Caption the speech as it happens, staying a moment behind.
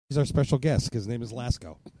He's our special guest. His name is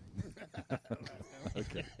Lasco.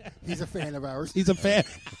 Okay. He's a fan of ours. He's a fan.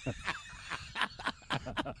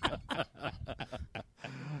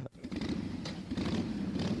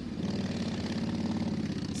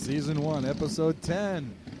 Season 1, Episode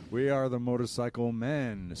 10. We are the Motorcycle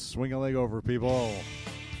Men. Swing a leg over, people.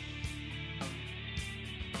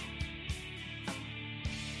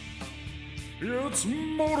 It's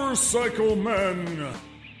Motorcycle Men.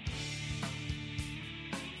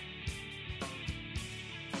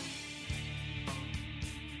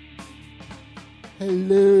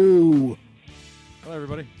 Hello. Hello,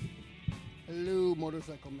 everybody. Hello,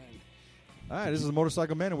 Motorcycle Men. All right, this is the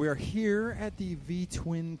Motorcycle Men, and we are here at the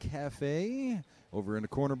V-Twin Cafe over in the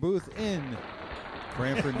corner booth in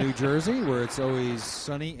Cranford, New Jersey, where it's always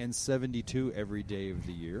sunny and 72 every day of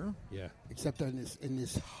the year. Yeah. Except in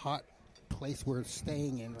this hot place we're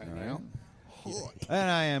staying in right now. Hot.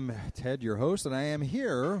 And I am Ted, your host, and I am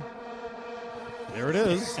here. There it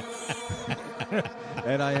is.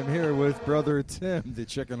 And I am here with Brother Tim, the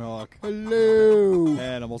Chicken Hawk. Hello.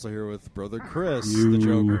 And I'm also here with Brother Chris, the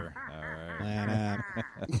Joker. All right.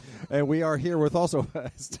 And we are here with also,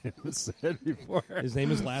 as Tim said before, His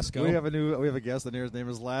name is Lasco. we have a guest in here. His name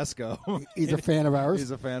is Lasco. He's a fan of ours.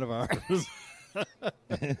 He's a fan of ours.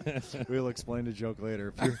 We'll explain the joke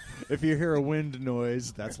later. If you hear a wind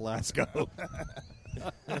noise, that's Lasco.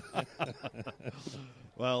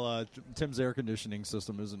 Well, Tim's air conditioning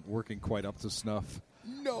system isn't working quite up to snuff.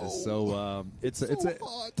 No. So it's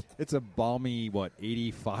hot. a balmy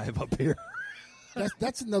 85 up here.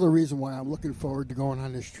 That's another reason why I'm looking forward to going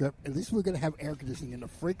on this trip. At least we're going to have air conditioning in the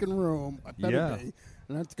freaking room. I better be.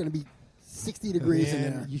 And that's going to be 60 degrees in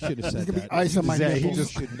there. You should have said There's going to that. be ice on my Yeah, he nipples.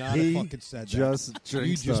 just- should not he have fucking said just that.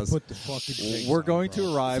 jinxed You just us. put the fucking jinx We're on, going bro.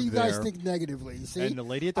 to arrive See, you guys there. think negatively. You see? And the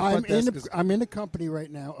lady at the front desk is... I'm in the company right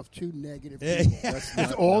now of two negative Yeah. people. That's That's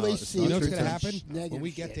not- all no, they it's see. not You know what's true, going to Tim. happen? Negative When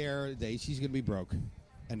we get shit. there, the AC's going to be broke,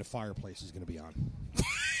 and the fireplace is going to be on.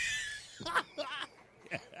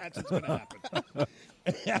 That's what's going to happen.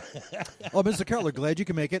 Oh, Mr. Keller, glad you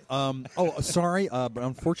can make it. Sorry, but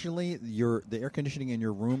unfortunately, the air conditioning in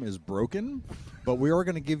your room is broken. But we are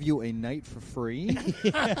going to give you a night for free,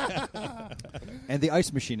 and the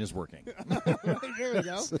ice machine is working. There we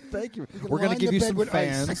go. So thank you. can We're going line to give the you bed some with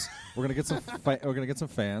ice. fans. We're going to get some. We're going to get some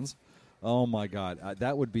fans. Oh my God,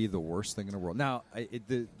 that would be the worst thing in the world. Now,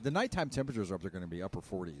 the nighttime temperatures are up. They're going to be upper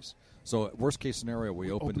 40s. So, worst case scenario,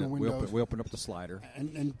 we open the windows. we open up the slider.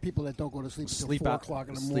 And people that don't go to sleep until Sleep 4 out- o'clock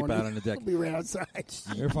in the sleep morning out on the deck. will be right outside.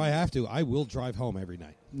 If I have to, I will drive home every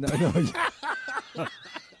night. No,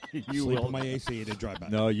 you Sleep will. on my AC and then drive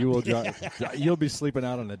back. No, you will drive. You'll be sleeping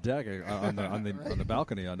out on the deck, on the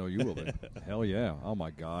balcony. I know you will. Be. Hell yeah! Oh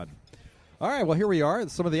my God! All right, well here we are.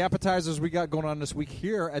 Some of the appetizers we got going on this week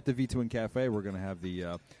here at the V-Twin Cafe. We're going to have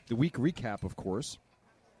the week recap, of course,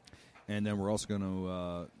 and then we're also going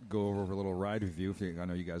to go over a little ride review. I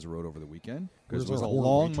know you guys rode over the weekend because it was a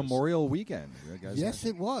long Memorial weekend. You guys Yes,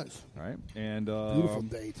 it was. All right, and Beautiful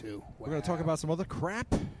day, too. we're going to talk about some other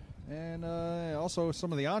crap. And also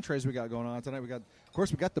some of the entrees we got going on tonight. We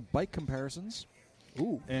got the bike comparisons.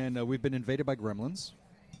 Ooh. And we've been invaded by gremlins.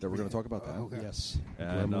 That we're going to talk about that. Okay. Yes.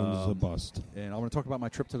 And, Gremlins is a bust. And I'm going to talk about my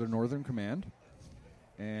trip to the Northern Command.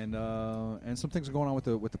 And some things are going on with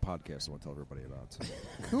the podcast I want to tell everybody about. So.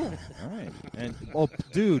 Cool. All right. And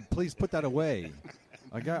dude, please put that away.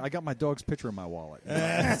 I got my dog's picture in my wallet.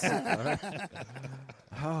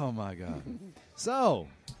 Oh my God. So,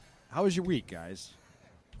 how was your week, guys?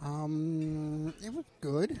 It was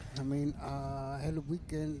good. I mean, I had a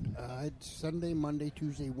weekend. I had Sunday, Monday,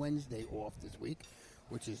 Tuesday, Wednesday off this week,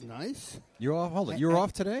 which is nice. You're off. Hold on. You're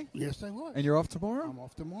off today, Yes, I was. and you're off tomorrow. I'm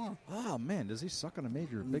off tomorrow. Oh man, does he suck on a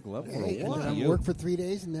major big level? Hey, or and what? then I work for 3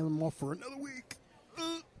 days, and then I'm off for another week.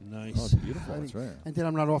 Nice. Oh, it's beautiful. That's right. And then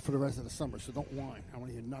I'm not off for the rest of the summer, so don't whine. I want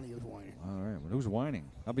to hear none of you whining. All right. Well, who's whining?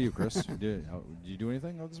 How about you, Chris? did you do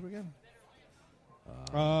anything this weekend?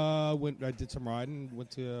 I did some riding. Went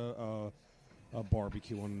to a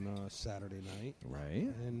barbecue on Saturday night, Right.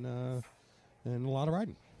 and a lot of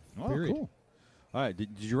riding. Oh, Period. cool. All right. Did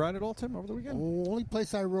you ride at all, Tim, over the weekend? The only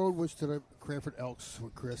place I rode was to the Cranford Elks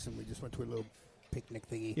with Chris, and we just went to a little picnic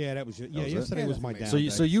thingy. Yeah, that was it. Yeah, was it? yesterday Yeah, was that's my amazing.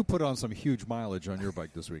 down So day. you put on some huge mileage on your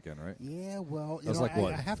bike this weekend, right? Yeah, well, That was like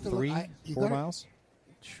what? I have to 3, look, you 4 gotta- miles?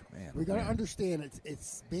 Man, We got to man. understand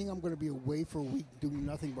it's being I'm going to be away for a week doing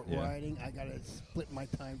nothing but Yeah. riding. I got to split my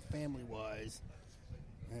time family wise.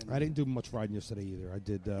 I didn't do much riding yesterday either. I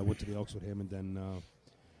did went to the Elks with him, and then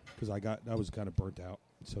because I was kind of burnt out.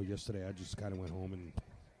 So yesterday I just kind of went home and.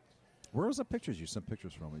 Where was the pictures you sent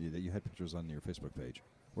pictures from? That you had pictures on your Facebook page.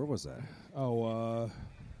 Where was that? Oh,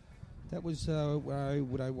 That was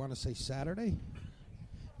would I want to say Saturday?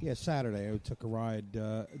 Yeah, Saturday. I took a ride,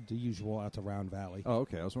 the usual, out to Round Valley. Oh,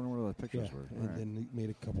 okay. I was wondering where the pictures were. And then made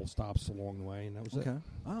a couple stops along the way, and that was it.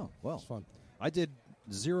 Oh, well. It was fun. I did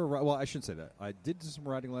zero. Well, I shouldn't say that. I did do some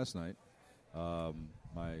riding last night.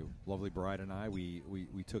 My lovely bride and I, we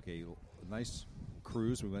took a nice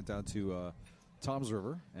cruise. We went down to Tom's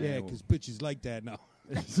River. Yeah, because bitches like that now.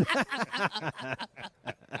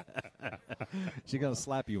 She's gonna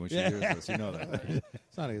slap you when she hears this. You know that.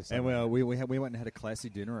 It's not and we went and had a classy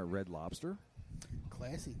dinner at Red Lobster.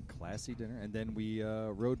 Classy dinner, and then we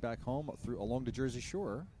rode back home along the Jersey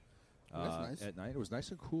Shore. That's nice. At night. It was nice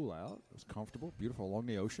and cool out. It was comfortable, beautiful along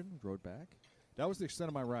the ocean. Rode back. That was the extent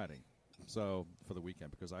of my riding. So for the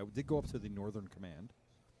weekend, because I did go up to the Northern Command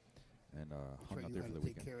and hung out there for the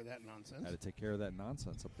weekend. Take care of that nonsense. I had to take care of that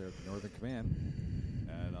nonsense up there at the Northern Command.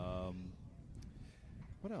 And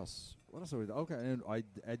what else? What else? Okay, and I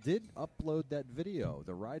did upload that video,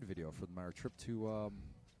 the ride video from our trip to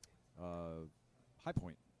High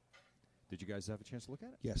Point. Did you guys have a chance to look at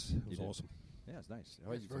it? Yes, it was awesome. Yeah, it's nice.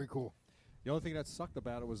 It's very cool. The only thing that sucked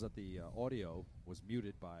about it was that the audio was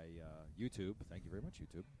muted by YouTube. Thank you very much,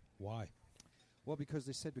 YouTube. Why? Well, because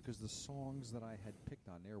they said the songs that I had picked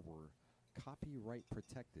on there were copyright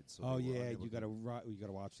protected. So you gotta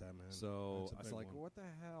watch that, man. So I was like, what the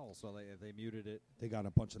hell? So they muted it. They got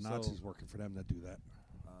a bunch of Nazis working for them that do that.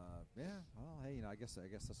 Yeah. Well, hey, I guess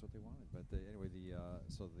that's what they wanted. But anyway, the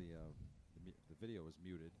video was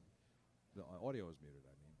muted. The audio was muted.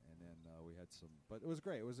 I mean, and then we had some, but it was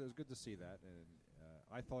great. It was good to see that, and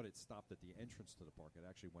I thought it stopped at the entrance to the park. It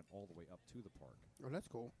actually went all the way up to the park. Oh, that's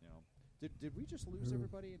cool. You know, did we just lose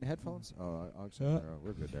everybody in headphones? Oh,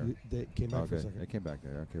 we're good there. They came back for a second. They came back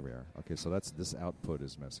there. Okay, we are. Okay, so this output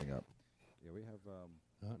is messing up. Yeah, we have.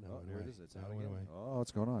 There it is. It's out again. Oh,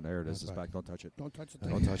 what's going on? There it is. It's back. Don't touch it. Don't touch it.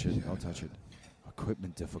 Don't touch it. Don't touch it.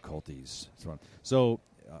 Equipment difficulties. So,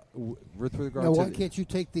 with regard now, to why can't you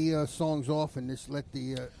take the songs off and just let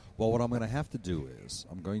the? Well, what I'm going to have to do is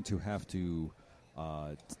I'm going to have to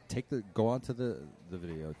go onto the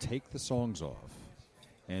video, take the songs off,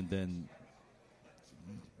 and then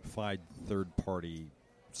find third-party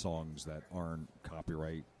songs that aren't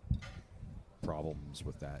copyright problems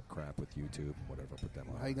with that crap with YouTube, whatever. Put them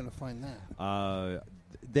on. How are you going to find that?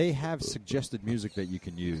 They have suggested music that you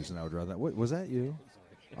can use, and I would rather. Was that you?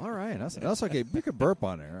 All right, that's okay. You can burp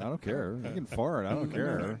on there. I don't care. You can fart. I don't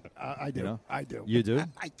care. I do. You know? I do. You do?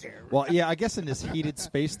 I care. Well, yeah. I guess in this heated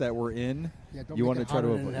space that we're in, you want to try to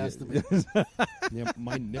avoid. Yeah,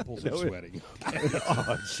 my nipples are sweating.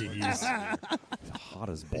 Oh, jeez. Hot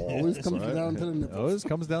as balls. Always comes down to the nipples. Always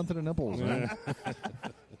comes down to the nipples. Man.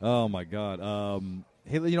 Oh my God.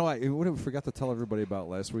 Hey, you know, what we forgot to tell everybody about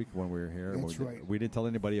last week when we were here. That's right. We didn't tell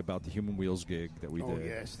anybody about the Human Wheels gig that we did. Oh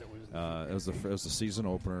yes, that was. It was the season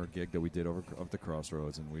opener gig that we did over up the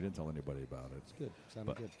Crossroads, and we didn't tell anybody about it. It's good.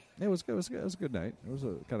 Sounded good. It was good. It was a good night. It was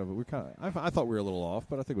I thought we were a little off,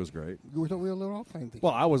 but I think it was great. You thought we were a little off? I think.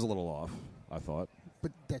 Well, I was a little off. I thought.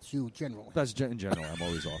 But that's you, generally. That's in general. I'm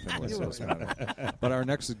always off anyway. So it's but our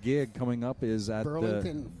next gig coming up is at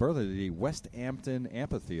the West Hampton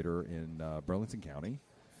Amphitheater in Burlington County.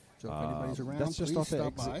 So if anybody's around, that's just please off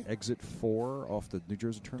stop by. exit 4 off the New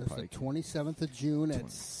Jersey Turnpike. That's the 27th of June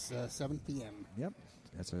at 7 p.m. Yep.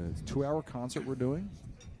 That's a 2-hour concert we're doing.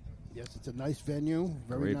 Yes, it's a nice venue.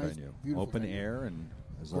 Very Great nice, venue. Beautiful Open venue. air, and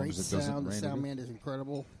as long Great as it doesn't sound. rain. The sound man is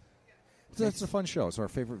incredible. So it's a fun show. It's our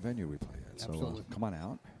favorite venue we play at. So Absolutely. Come on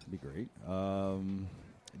out. It'd be great.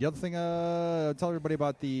 The other thing, tell everybody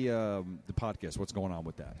about the podcast. What's going on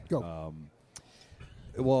with that? Go.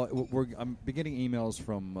 Well, I'm getting emails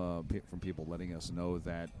from people letting us know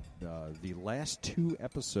that the last 2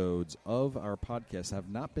 episodes of our podcast have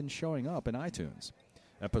not been showing up in iTunes.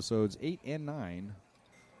 Episodes 8 and 9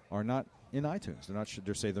 are not in iTunes.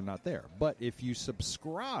 They say they're not there. But if you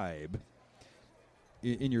subscribe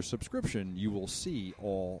in your subscription, you will see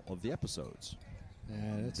all of the episodes.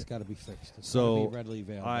 That's got to be fixed. It's so gotta be readily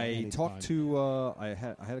available. I talked to. I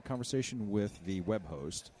had a conversation with the web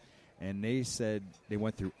host. And they said they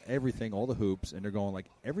went through everything, all the hoops, and they're going like,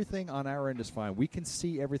 everything on our end is fine. We can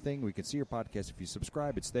see everything. We can see your podcast. If you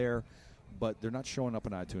subscribe, it's there. But they're not showing up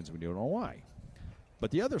on iTunes, and we don't know why. But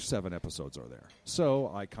the other 7 episodes are there.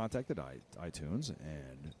 So I contacted iTunes,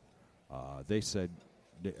 and they said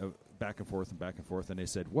back and forth, and they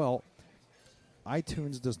said, well,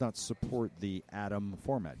 iTunes does not support the ATOM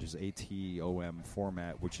format, just ATOM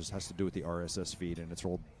format, which has to do with the RSS feed, and it's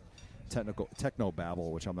all techno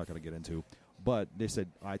babble, which I'm not going to get into, but they said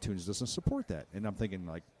iTunes doesn't support that, and I'm thinking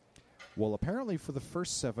like, well, apparently for the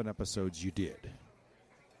first 7 episodes you did,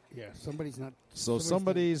 Yeah, somebody's not. So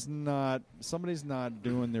somebody's not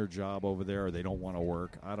doing their job over there, or they don't want to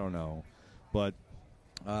work. I don't know, but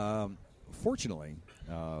fortunately,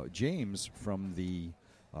 James from the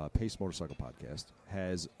Pace Motorcycle Podcast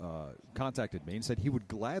has contacted me and said he would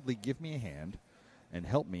gladly give me a hand and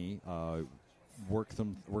help me work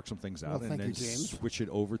some things out, and then switch it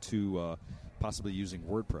over to possibly using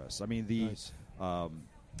WordPress. I mean,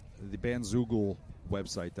 the Bandzoogle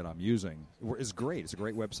website that I'm using is great. It's a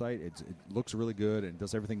great website. It looks really good and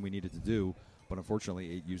does everything we needed to do, but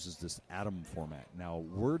unfortunately it uses this Atom format. Now,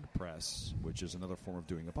 WordPress, which is another form of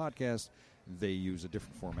doing a podcast, they use a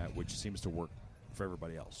different format which seems to work for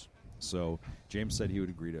everybody else. So James said he would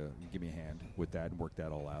agree to give me a hand with that and work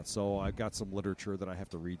that all out. So I've got some literature that I have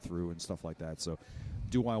to read through and stuff like that. So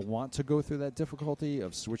do I want to go through that difficulty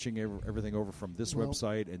of switching everything over from this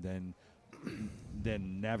website and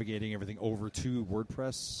then navigating everything over to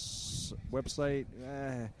WordPress website?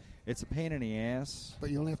 It's a pain in the ass. But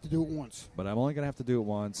you only have to do it once. But I'm only going to have to do it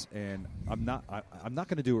once, and I'm not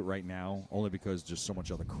going to do it right now, only because there's so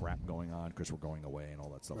much other crap going on because we're going away and all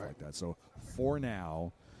that stuff like that. So for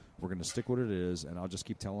now, we're going to stick with it is, and I'll just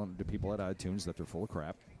keep telling the people at iTunes that they're full of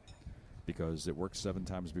crap because it worked 7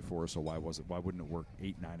 times before. So why wouldn't it work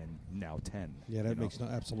 8, 9, and now 10? Yeah, that makes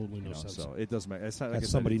absolutely no sense. So it doesn't make. It's not like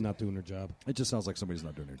somebody not doing their job. It just sounds like somebody's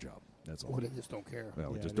not doing their job. That's all. Or they just don't care.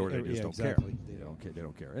 Well, Yeah, they just don't exactly. care. They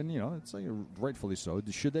don't care, and it's like rightfully so.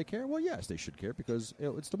 Should they care? Well, yes, they should care because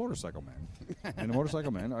it's the Motorcycle Man, and the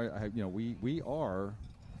Motorcycle Man. We are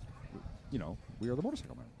the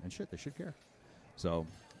Motorcycle Man, and shit, they should care. So,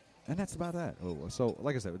 and that's about that. So,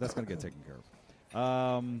 like I said, that's going to get taken care of.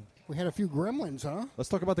 We had a few gremlins, huh? Let's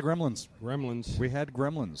talk about the Gremlins. Gremlins. We had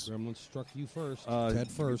Gremlins. Gremlins struck you first. Ted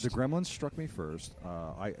first. The Gremlins struck me first.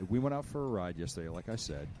 We went out for a ride yesterday, like I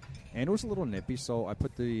said, and it was a little nippy. So I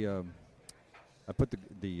put the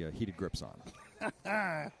heated grips on,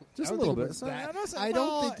 just a little bit. So I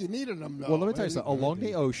don't think you needed them, though. Well, let me tell you something. Along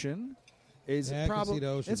the ocean is probably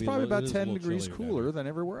about 10 degrees cooler than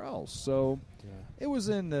everywhere else. So it was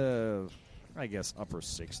in the, I guess, upper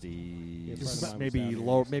 60s, maybe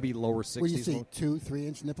lower 60s. What do you see, 2-3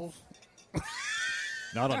 inch nipples?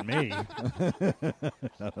 Not on me.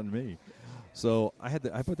 Not on me. So I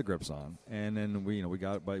put the grips on, and then we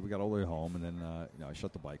got all the way home, and then I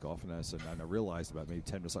shut the bike off, and I realized about maybe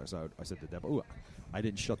 10 minutes later, I said to Deb, I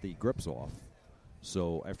didn't shut the grips off.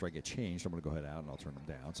 So after I get changed, I'm going to go ahead out and I'll turn them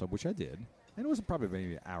down. So which I did, and it was probably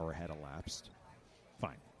maybe an hour had elapsed.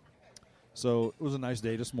 Fine. So it was a nice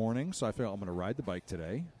day this morning, so I figured I'm going to ride the bike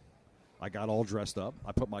today. I got all dressed up.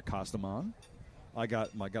 I put my costume on. I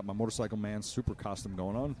got my Motorcycle Man super costume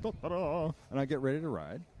going on, and I get ready to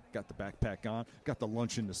ride. Got the backpack on. Got the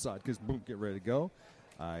lunch in the side because boom, get ready to go.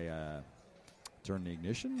 I turned the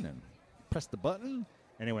ignition and pressed the button,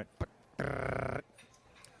 and it went.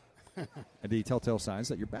 And the telltale signs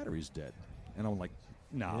that your battery's dead. And I'm like,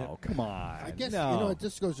 no, come on. I guess it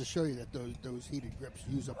just goes to show you that those heated grips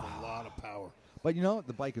use up a lot of power. But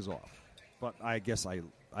the bike is off. But I guess I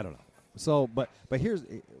don't know. So, but here's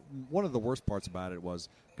one of the worst parts about it was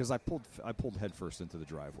because I pulled headfirst into the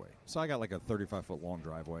driveway. So I got like a 35-foot long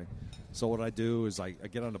driveway. So what I do is I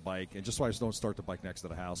get on the bike, and just so I just don't start the bike next to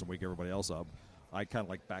the house and wake everybody else up, I kind of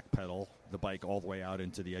like backpedal the bike all the way out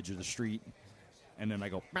into the edge of the street. And then I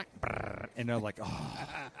go, and they're like,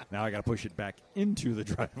 now I got to push it back into the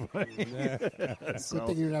driveway. So, good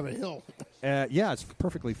thing you don't have a hill. Yeah, it's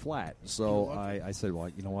perfectly flat. So I said, well,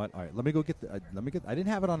 you know what? All right, let me go get I didn't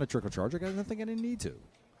have it on the trickle charger. I didn't think I didn't need to.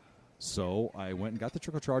 So I went and got the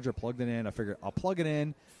trickle charger, plugged it in. I figured I'll plug it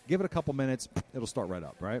in, give it a couple minutes, it'll start right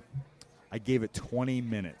up, right? I gave it 20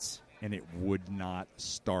 minutes, and it would not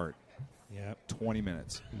start. Yep. 20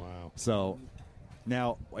 minutes. Wow. So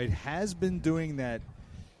now it has been doing that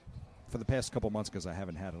for the past couple months because I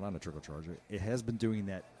haven't had it on a trickle charger. It has been doing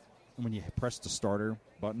that when you press the starter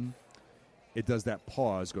button. It does that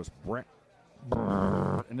pause, goes brrr,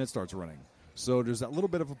 brrr, and it starts running. So there's that little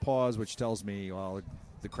bit of a pause, which tells me, well,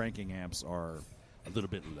 the cranking amps are a little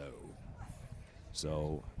bit low.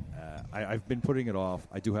 So I've been putting it off.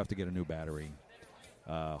 I do have to get a new battery.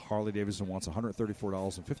 Harley Davidson wants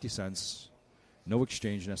 $134.50. No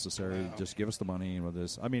exchange necessary. Wow. Just give us the money and with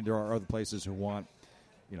this. I mean, there are other places who want,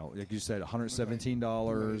 like you said, $117,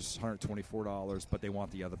 $124, but they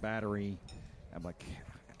want the other battery. I'm like,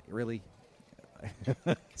 really?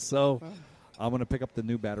 So I'm going to pick up the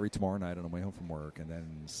new battery tomorrow night on the way home from work, and then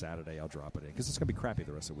Saturday I'll drop it in because it's going to be crappy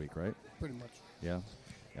the rest of the week, right? Pretty much. Yeah.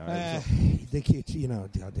 They keep,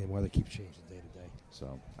 goddamn weather keeps changing day to day.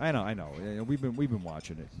 So I know. We've been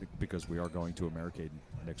watching it because we are going to Americade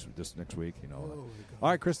next week. All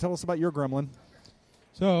right, Chris, tell us about your gremlin.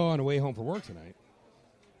 So on the way home from work tonight,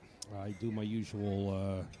 I do my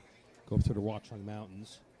usual go up to the Watchung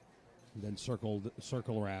Mountains, and then circle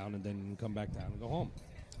around, and then come back down and go home.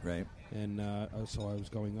 Right. And so I was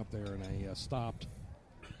going up there, and I stopped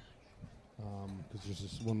because there's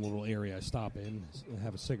this one little area I stop in,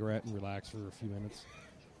 have a cigarette, and relax for a few minutes.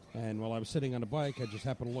 And while I was sitting on the bike, I just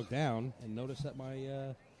happened to look down and notice that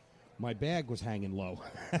my bag was hanging low.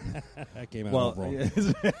 That came out all wrong.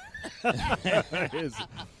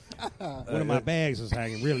 One of my bags was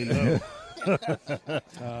hanging really low.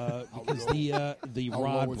 Because the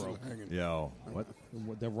rod broke. Yo, what?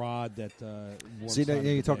 The rod that. See, now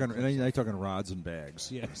you're talking rods and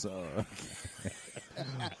bags. Yeah. So,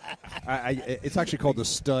 it's actually called the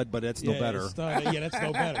stud, but it's no better. That's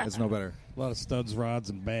no better. It's no better. A lot of studs, rods,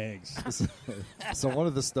 and bags. So one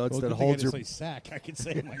of the studs Well, that good thing holds I your didn't say sack. I could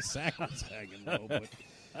say my sack was hanging low, but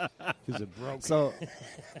because it broke. So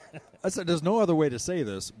I said, there's no other way to say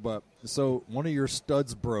this, but so one of your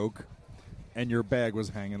studs broke, and your bag was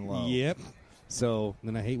hanging low. Yep. So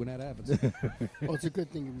And I hate when that happens. Well, it's a good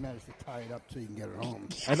thing you managed to tie it up so you can get it home.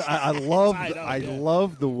 and I love I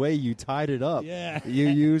love the way you tied it up. Yeah. You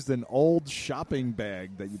used an old shopping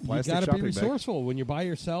bag that you You plastic got to be shopping bag. resourceful when you're by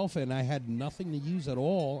yourself, and I had nothing to use at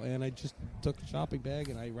all, and I just took a shopping bag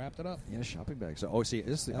and I wrapped it up. Yeah, shopping bag. So see,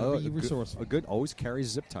 this is Gotta be a good- resourceful. a good always carry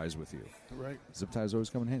zip ties with you. Right. Zip ties always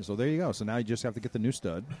come in handy. So there you go. So now you just have to get the new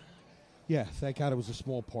stud. Yeah, thank God it was a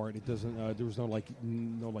small part. It doesn't. There was no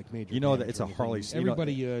major. You know that damage it's or a anything. Harley- you know-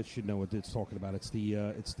 Everybody should know what it's talking about. It's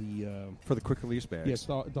the For the quick release bags. yes,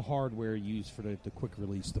 the hardware used for the quick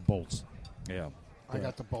release, the bolts. Yeah. I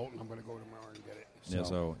got the bolt, and I'm going to go tomorrow and get it.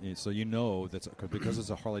 Yeah, so you know that's because it's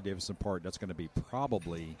a Harley Davidson part. That's going to be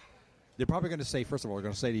probably. They're probably going to say, first of all, they're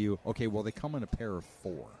going to say to you, okay, well they come in a pair of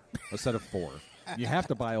 4 instead of 4. You have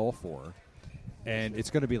to buy all 4, and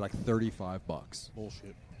it's going to be like $35.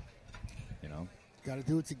 Bullshit. You know. Got to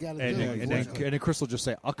do what you got to And do. then Chris will just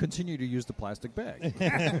say, I'll continue to use the plastic bag.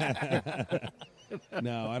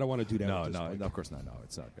 No, I don't want to do that. no, with this no, bike. of course not. No,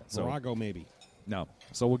 it's not good. So Virago, maybe. no.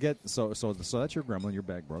 So we'll get so that's your gremlin. Your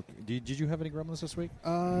bag broke. Did you have any gremlins this week?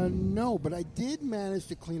 No, but I did manage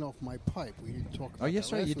to clean off my pipe. We didn't talk about yes,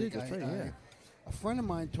 that right, last you did. week. That's right, yeah. A friend of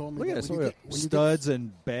mine told me Look at that this. when Look you at get, when you studs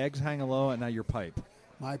and bags hanging low, and now your pipe.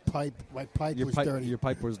 my pipe was dirty. Your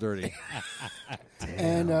pipe was dirty.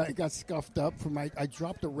 And it got scuffed up from I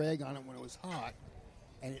dropped a rag on it when it was hot,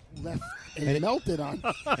 and it left and it melted on.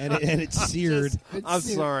 and it's seared. I'm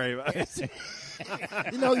sorry.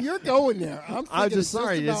 You know, you're going there. I'm thinking just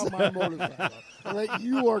sorry. about my motorcycle. Like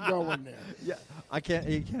you are going there. Yeah, I can't.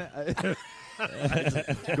 You can't.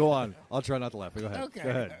 Go on. I'll try not to laugh. Go ahead. Okay. Go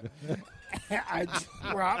ahead. I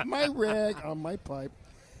dropped my rag on my pipe,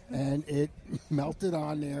 and it melted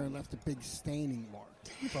on there and left a big staining mark.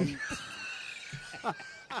 From,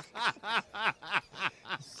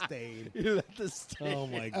 Stayed. You let the stain. Oh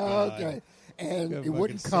my god. okay. And Good it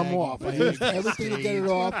wouldn't fucking come off. I saggy used bag. everything to get it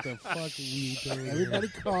off. What the fuck are we doing? Everybody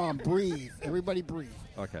calm, breathe. Everybody breathe.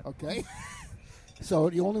 Okay. Okay.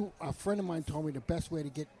 So a friend of mine told me the best way to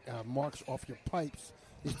get marks off your pipes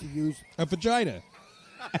is to use. A vagina.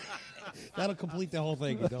 That'll complete the whole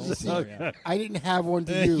thing. The whole story. Yeah. I didn't have one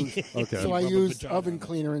to use, Okay. so I Rub a used vagina oven on it.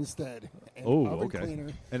 cleaner instead. And Oh, oven okay. Cleaner.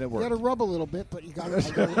 And it You worked. got to rub a little bit, but I got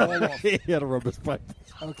it all off. He had to rub his pipe.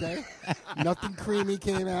 Okay, nothing creamy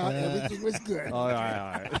came out. Everything was good. All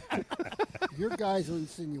right. Your guys are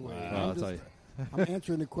insinuating. I'll I'm, tell you. I'm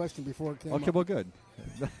answering the question before it came Okay, up. well, good.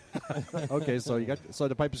 Okay, so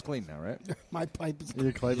the pipe is clean now, right? My pipe is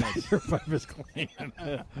Your clean. Your pipe is clean.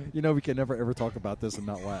 You know we can never ever talk about this and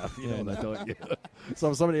not laugh. You know that, don't you? So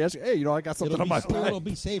if somebody asks you, hey, I got something on my pipe. It'll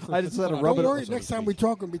be safer. I just had to Don't rub it. worry. Next time we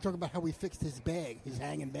talk, we'll be talking about how we fixed his bag, his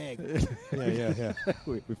hanging bag. Yeah.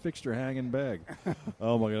 we fixed your hanging bag.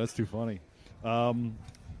 Oh my god, that's too funny.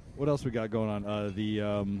 What else we got going on?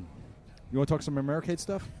 You want to talk some Americade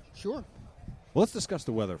stuff? Sure. Well, let's discuss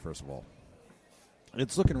the weather first of all.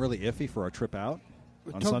 It's looking really iffy for our trip out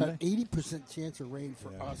We're on talking Sunday. about 80% chance of rain for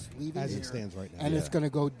Yeah. us leaving As it here. stands right now. And it's Yeah. going to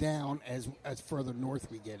go down as further north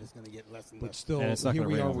we get. It's going to get less and But less. still, And it's not here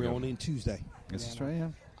gonna we rain are. over We're here. only in Tuesday. This is right, yeah.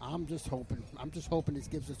 I'm just hoping this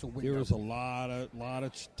gives us a window. There is a lot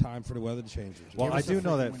of time for the weather to change. Well, Give I us a do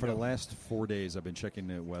know freaking that for the window. last 4 days I've been checking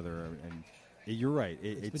the weather, and you're right.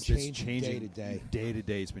 It's been just changing changing day to day. Day to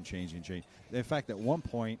day, it's been changing. In fact, at one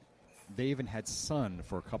point, they even had sun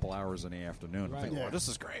for a couple hours in the afternoon. I'm Right. thinking, Yeah. well, this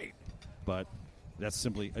is great. But that's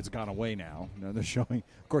simply, it's gone away now. Now they're showing,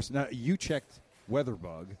 of course, now you checked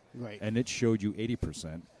WeatherBug, Right. and it showed you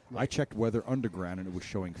 80%. I Right. checked Weather Underground, and it was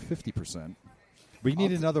showing 50%. But you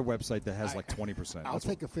need another website that has like 20%. I'll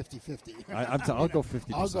take a 50-50. I'll go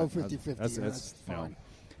 50%. I'll go 50-50. That's That's you know. fine.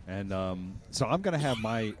 And so I'm going to have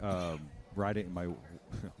my riding my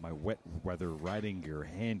wet weather riding gear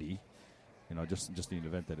handy. You know, just in the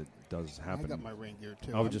event that it does happen. I got my rain gear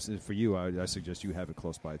too. I would just for you. I suggest you have it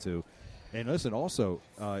close by too. And listen, also,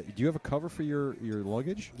 do you have a cover for your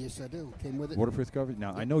luggage? Yes, I do. Came with it. Waterproof cover.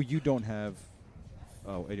 Now I know you don't have.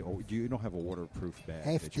 You don't have a waterproof bag.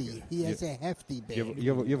 Hefty. He has a hefty bag.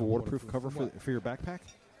 You have a waterproof cover for your backpack.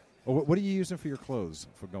 Or what are you using for your clothes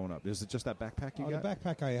for going up? Is it just that backpack you got? The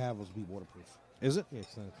backpack I have will be waterproof. Is it? Yeah,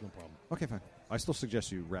 it's no problem. Okay, fine. I still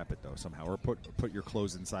suggest you wrap it though somehow, or put your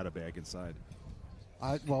clothes inside a bag inside.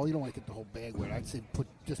 Well, you don't want to get the whole bag wet. I'd say put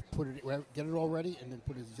it, get it all ready, and then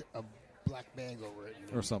put a black bag over it,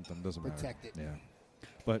 or something. Doesn't matter. Protect it. Yeah,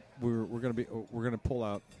 but we're gonna pull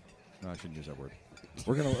out. No, I shouldn't use that word.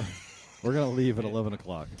 We're gonna leave at 11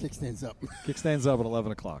 o'clock. Kickstands up. Kickstands up at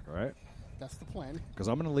 11 o'clock. All right. That's the plan. Because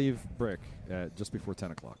I'm gonna leave Brick at just before 10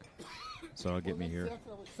 o'clock. So it'll get me here. That's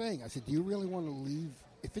what I was saying. I said, do you really want to leave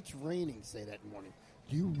if it's raining? Say that morning.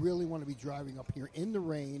 Do you really want to be driving up here in the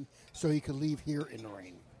rain so you can leave here in the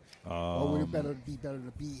rain? Or would it be better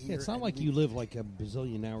to be here? Yeah, it's not like you live like a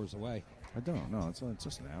bazillion hours away. I don't. No, it's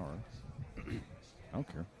just an hour. I don't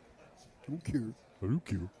care. Don't care. I don't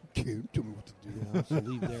care. Can't tell me what to do. You know, so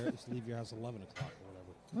leave your house at 11 o'clock or whatever.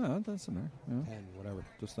 No, that's in there. Yeah. 10, whatever.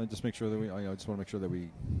 Just make sure that I just want to make sure that we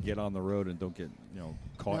get on the road and don't get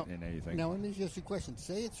caught in anything. Now, let me just ask you a question.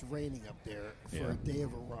 Say it's raining up there for a day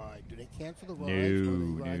of a ride. Do they cancel the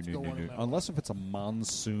rides? No. Unless if it's a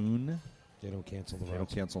monsoon, they don't cancel the rides. They don't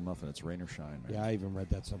cancel nothing. It's rain or shine, man. Yeah, I even read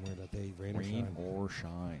that somewhere that they rain or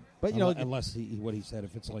shine. But unless what he said,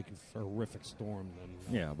 if it's like a horrific storm,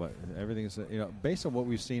 then yeah. But everything is based on what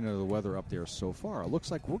we've seen of the weather up there so far, it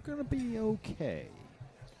looks like we're going to be okay.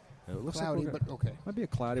 It looks cloudy, like but okay. Might be a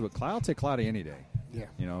cloudy, but I'll take cloudy any day. Yeah.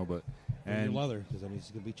 But and leather because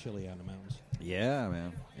it's going to be chilly out in the mountains. Yeah,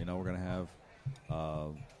 man. We're going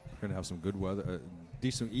to have some good weather,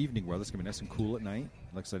 decent evening weather. It's going to be nice and cool at night.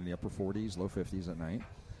 Like I said, in the upper 40s, low 50s at night.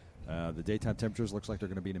 The daytime temperatures looks like they're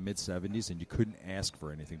going to be in the mid 70s, and you couldn't ask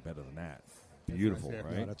for anything better than that. Beautiful,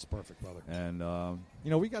 right? Yeah, that's perfect weather. And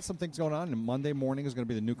we got some things going on. And Monday morning is going to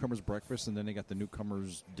be the newcomers' breakfast, and then they got the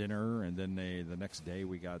newcomers' dinner, and then the next day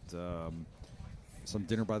we got some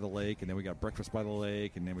dinner by the lake, and then we got breakfast by the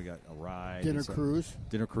lake, and then we got a ride. Dinner cruise.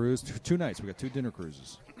 Dinner cruise. 2 nights. We got 2 dinner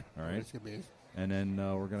cruises. All right. That's gonna be. And then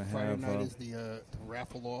we're going to have Friday night is the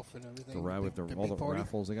raffle off and everything. All the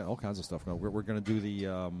raffles. They got all kinds of stuff going. We're going to do we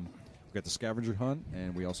got the scavenger hunt,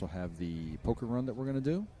 and we also have the poker run that we're going to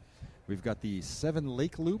do. We've got the 7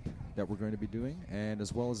 Lake Loop that we're going to be doing, and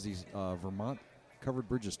as well as the Vermont Covered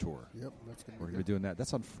Bridges Tour. Yep, that's going to be We're going to be doing that.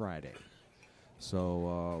 That's on Friday.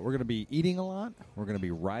 So we're going to be eating a lot, we're going to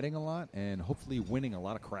be riding a lot, and hopefully winning a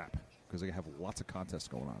lot of crap because they have lots of contests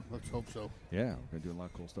going on. Let's hope so. Yeah, we're going to do a lot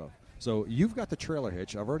of cool stuff. So you've got the trailer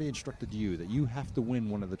hitch. I've already instructed you that you have to win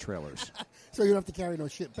one of the trailers. So you don't have to carry no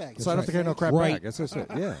shit back. So I don't have to carry no crap back. That's it.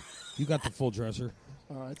 Yeah. You got the full dresser.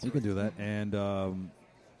 You can do that. And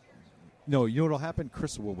no, you know what'll happen?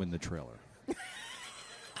 Chris will win the trailer.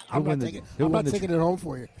 I'm not taking it home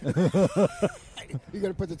for you. You got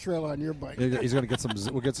to put the trailer on your bike. He's going to get some.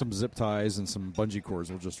 We'll get some zip ties and some bungee cords.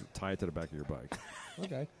 We'll just tie it to the back of your bike.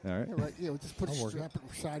 Okay. All right. Yeah, right. Yeah, we'll just put strap it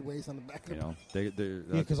sideways on the back of the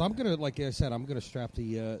bike. Because I'm gonna, like I said, I'm gonna strap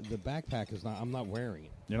the backpack. I'm not wearing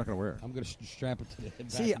it. You're not gonna wear it. I'm gonna strap it to the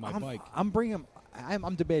back of my bike.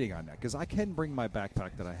 I'm debating on that because I can bring my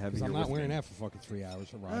backpack that I have here. I'm not wearing that for fucking 3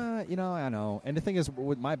 hours. I know. And the thing is,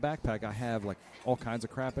 with my backpack, I have like all kinds of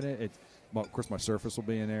crap in it. Well, of course, my Surface will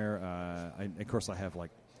be in there. Of course, I have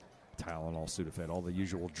like Tylenol, Sudafed, all the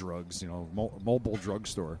usual drugs. Mobile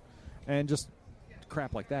drugstore, and just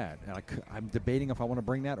crap like that. And I'm debating if I want to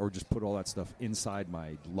bring that or just put all that stuff inside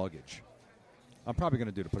my luggage. I'm probably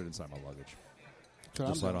going to put it inside my luggage, so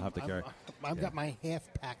I don't have to carry. I've got my half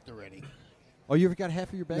packed already. Oh, you've got half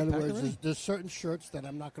of your bag packed already? In other words, there's certain shirts that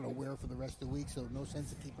I'm not going to wear for the rest of the week, so no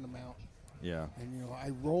sense of keeping them out. Yeah. And,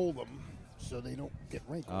 I roll them so they don't get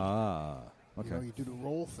wrinkled. Okay. You do the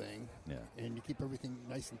roll thing, yeah, and you keep everything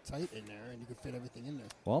nice and tight in there, and you can fit everything in there.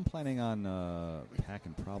 Well, I'm planning on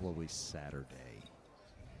packing probably Saturday.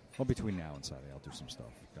 Well, between now and Saturday, I'll do some stuff.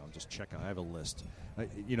 I'll just check out. I have a list.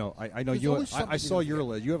 I know you. I saw your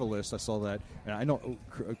list. You have a list. I saw that. And I know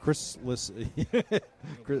Chris list.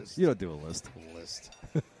 Chris, you don't do a list.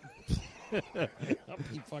 I'll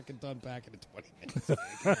be fucking done packing in 20 minutes.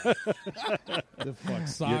 The fuck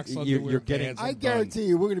socks, You're underwear, getting- pants, I I'm guarantee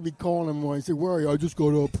you, we're going to be calling him when I say, "Where are you?" I just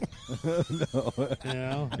got up. done. You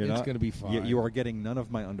know, You're it's not- going to be fine. You are getting none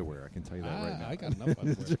of my underwear. I can tell you that right now. I got enough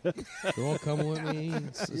underwear. They're all coming with me.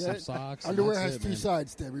 Some socks. and Underwear that's has it, two man.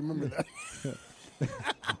 sides, Dad. Remember that.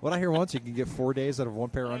 What I hear once, you can get 4 days out of one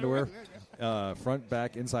pair of underwear. Front,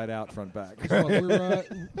 back, inside out, front, back. Well,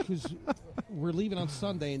 because we're leaving on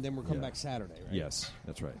Sunday and then we're coming back Saturday, right? Yes,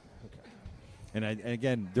 that's right. Okay. And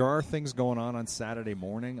again, there are things going on Saturday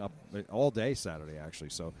morning, up all day Saturday,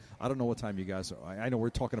 actually. So I don't know what time you guys I know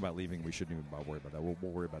we're talking about leaving. We shouldn't even worry about that. We'll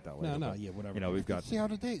worry about that later. No, but, yeah, whatever. You know, we've got... See how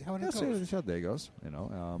it Yeah, goes. see how the day goes. You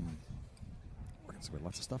know, we're gonna see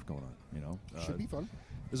lots of stuff going on. You know, Should be fun.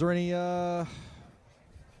 Is there any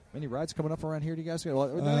rides coming up around here? Do you guys? Well,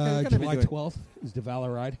 July 12th is the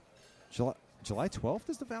Valor Ride. July 12th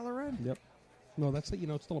is the Valor Ride. Yep. No, that's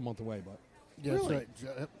it's still a month away, but Yeah, Really? that's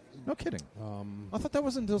right. No kidding. I thought that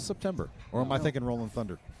was until September. Or am I thinking Rolling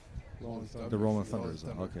Thunder? Rolling Thunder. The Rolling Thunder Rolling is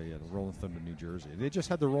Thunder. okay. Yeah, the Rolling Thunder, New Jersey. They just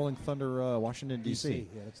had the Rolling Thunder, Washington D.C.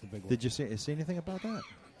 Yeah, that's the big one. Did you see anything about that?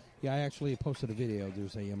 Yeah, I actually posted a video.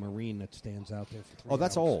 There's a Marine that stands out there for 3 Oh,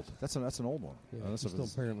 that's hours. old. That's an old one. Yeah, Oh, that's he still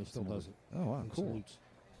apparently still does it. Oh wow, And cool. salutes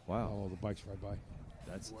Wow, all the bikes ride by.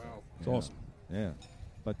 that's It's yeah. awesome. Yeah,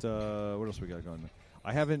 but what else we got going?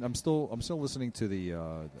 I haven't. I'm still listening to the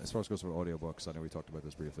as far as goes with audiobooks. I know we talked about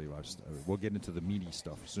this briefly. But we'll get into the meaty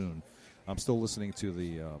stuff soon. I'm still listening to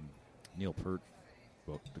the Neil Peart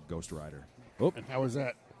book, The Ghost Rider. Oh, And how was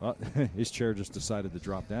that? his chair just decided to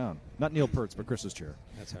drop down. Not Neil Peart's, but Chris's chair.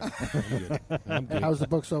 That's how I'm good. I'm good. How's the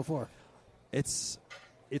book so far? It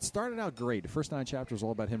started out great. The first 9 chapters were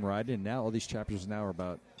all about him riding, and now all these chapters now are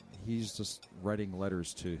about he's just writing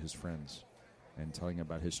letters to his friends and telling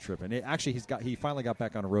about his trip. And he finally got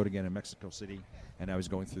back on the road again in Mexico City, and now he's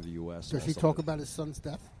going through the U.S. Does he also. talk about his son's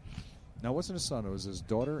death? No, it wasn't his son. It was his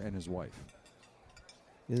daughter and his wife.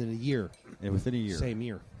 In a year, And within a year. same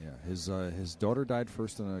year. Yeah, his daughter died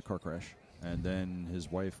first in a car crash, and then his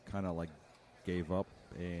wife kind of like gave up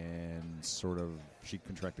and sort of she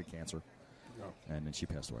contracted cancer, and then she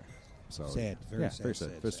passed away. So Sad, very sad, very sad.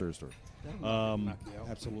 sad, Very sad. story.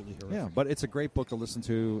 Absolutely horrific. Yeah, but it's a great book to listen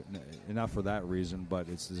to, and not for that reason, but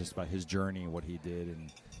it's just about his journey and what he did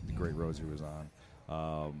and the great roads he was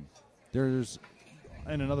on. There's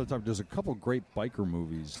a couple great biker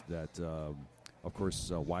movies that, of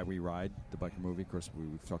course, Why We Ride, the biker movie. Of course,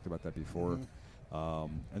 we've talked about that before.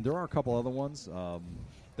 And there are a couple other ones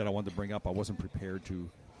that I wanted to bring up. I wasn't prepared to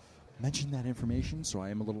mention that information, so I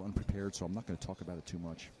am a little unprepared, so I'm not going to talk about it too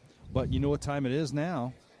much. But you know what time it is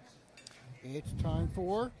now? It's time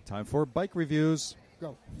for Time for bike reviews.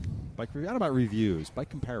 go. Not about reviews, bike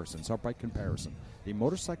comparisons. Our bike comparison. The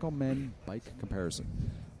Motorcycle Men bike comparison.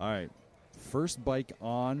 All right. First bike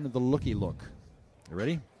on the Looky Look. You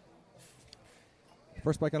ready?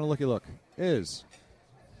 First bike on the Looky Look is...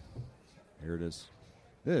 Here it is.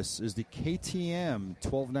 This is the KTM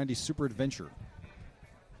 1290 Super Adventure.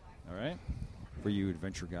 All right? For you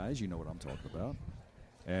adventure guys, you know what I'm talking about.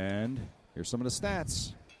 And here's some of the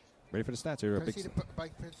stats. Ready for the stats? Here, Can I see the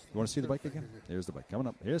bike pitch? you want to see the bike again? There's the bike coming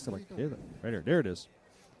up. Here's the bike. Right here. There it is.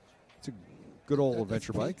 It's a good old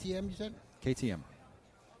adventure bike. KTM, you said? KTM.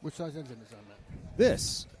 What size engine is on that?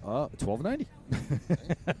 This 1290.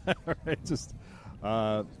 All right, it's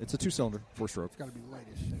a 2-cylinder, 4-stroke. It's got to be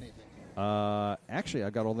lightish. Anything. Actually, I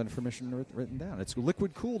got all that information written down. It's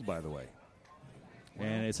liquid cooled, by the way,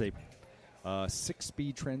 and it's a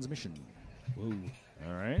 6-speed transmission. Whoa.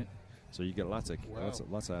 All right, so you get lots out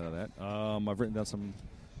of that. I've written down some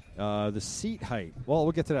the seat height. Well,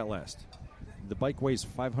 we'll get to that last. The bike weighs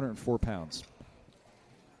 504 pounds.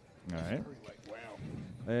 All right, Very light. Wow.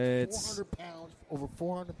 it's 400 pounds, over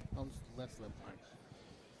 400 pounds less than mine.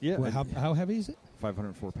 yeah, Well, how heavy is it?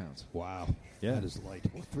 504 pounds. Wow. Yeah. That is light.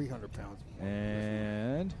 Or 300 pounds.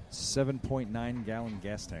 And 7.9 gallon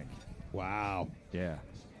gas tank. Wow. Yeah.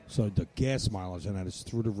 So the gas mileage on that is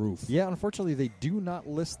through the roof. Yeah, unfortunately they do not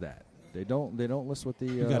list that. They don't list what the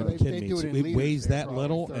You got to be They kidding me. do it in It liters weighs there, that probably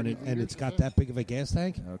little, 30 and it's liters, got is that big of a gas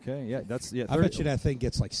tank? Okay, yeah, that's I bet you that thing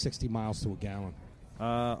gets like 60 miles to a gallon.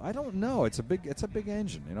 I don't know. It's a big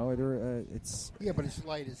engine, you know. It's Yeah, but it's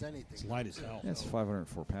light as anything. It's light as hell. yeah, it's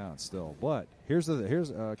 504 pounds still. But here's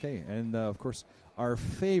okay, and of course our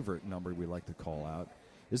favorite number we like to call out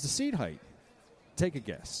is the seat height. Take a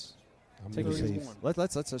guess. I'm Take a going to say, 31.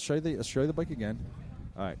 Let's show you the bike again.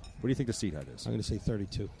 All right, what do you think the seat height is? I'm going to say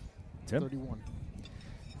 32. Tim? 31.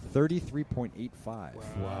 33.85.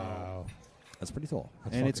 Wow. That's pretty tall.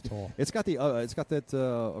 That's and fucking tall. It's got that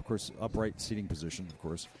of course upright seating position, of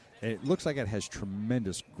course, It looks like it has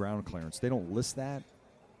tremendous ground clearance. They don't list that,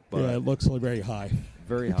 but yeah, it looks very high.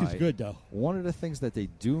 very Which high. is good, though. One of the things that they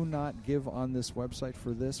do not give on this website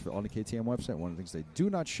on the KTM website, one of the things they do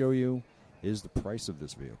not show you is the price of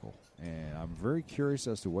this vehicle. And I'm very curious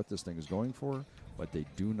as to what this thing is going for, but they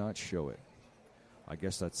do not show it. I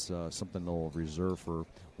guess that's something they'll reserve for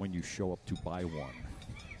when you show up to buy one.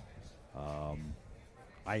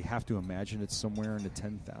 I have to imagine it's somewhere in the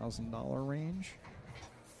 $10,000 range.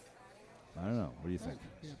 I don't know. What do you think?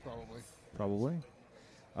 Yeah, probably. Probably.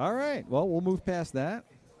 All right. Well, we'll move past that.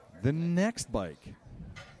 The next bike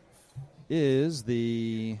is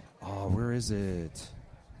the... Oh, where is it?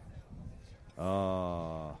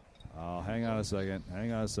 Oh, hang on a second.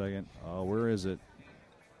 Oh, where is it?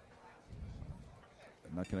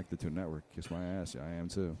 I'm not connected to a network. Kiss my ass. I am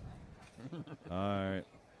too. All right.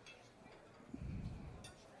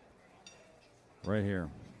 Right here.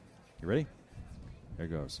 You ready? Here it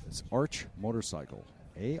goes. It's Arch Motorcycle.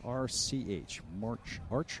 ARCH.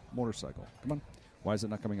 Arch Motorcycle. Come on. Why is it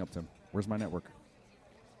not coming up, Tim? Where's my network?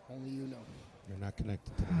 Only you know. You're not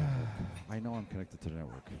connected to the network. I know I'm connected to the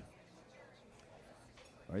network.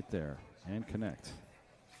 Right there. And connect.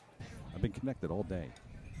 I've been connected all day.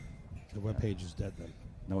 The webpage is dead then.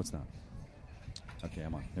 No, it's not. Okay,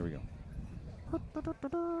 I'm on. Here we go.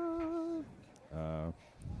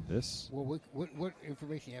 This? Well, what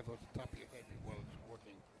information you have off the top of your head while it's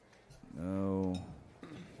working? No.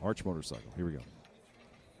 Arch Motorcycle. Here we go.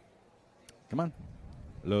 Come on.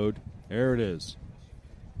 Load. There it is.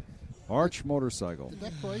 Arch Motorcycle. Did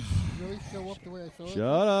that price really show up the way I saw it?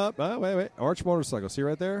 Shut up. Oh, wait. Arch Motorcycle. See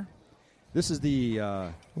right there? This is the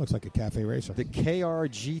Looks like a cafe racer. the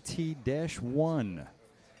KRGT-1.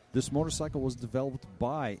 This motorcycle was developed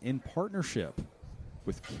by, in partnership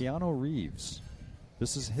with Keanu Reeves.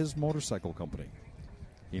 This is his motorcycle company.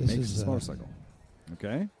 He This makes is, this motorcycle.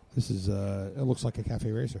 Okay? This is, it looks like a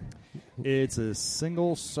cafe racer. It's a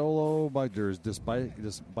single solo bike. This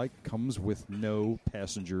bike comes with no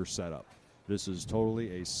passenger setup. This is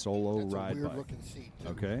totally a solo That's ride a weird bike. looking seat. Too.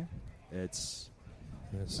 Okay? It's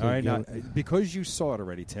Yes, all right. Now, because you saw it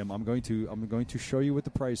already, Tim, I'm going to show you what the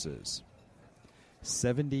price is.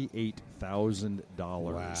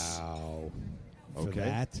 $78,000. Wow. For Okay.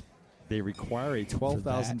 that? They require a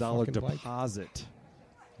 $12,000 fucking bike? deposit.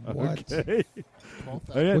 What? Okay. What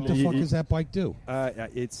the fuck does that bike do?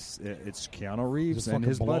 It's Keanu Reeves Does it and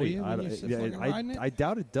his fucking blow buddy. you when you sit fucking riding it? I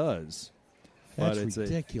doubt it does. That's but it's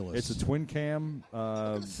ridiculous. It's a twin cam.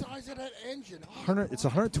 Look at the size of that engine. 100. It's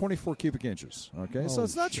 124 cubic inches. Okay, so Oh,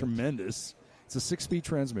 it's not shit. tremendous. It's a 6-speed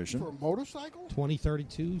transmission. For a motorcycle?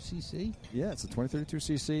 2032 cc? Yeah, it's a 2032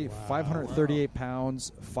 cc, Wow. 538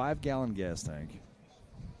 pounds, 5-gallon gas tank.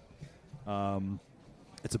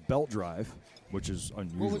 It's a belt drive, which is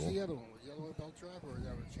unusual. What was the other one? Was the other one a belt drive or was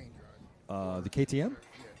that a chain drive? The KTM? Yeah.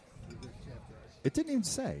 It was a shaft drive. It didn't even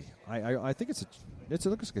say. I think it looks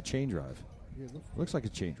like a chain drive. Yeah, it Looks like a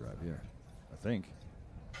chain drive, yeah. I think.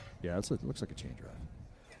 Yeah, it looks like a chain drive.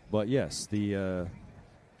 But yes,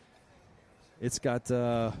 it's got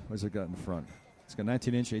what's it got in the front? It's got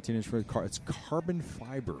 19-inch, 18-inch it's carbon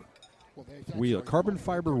fiber well, that's wheel, actually carbon money.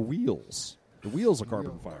 fiber wheels. The wheels are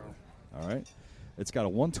carbon Wheel, fiber. All right. It's got a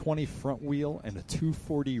 120 front wheel and a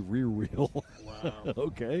 240 rear wheel. Wow.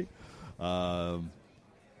 Okay.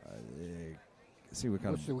 See what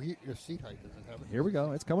kind What's of. your seat height? Does it have it? Here we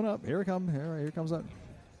go. It's coming up. Here it comes. Here comes up.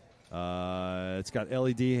 It's got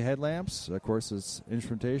LED headlamps. Of course, it's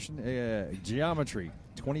instrumentation. Geometry.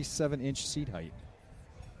 27-inch seat height.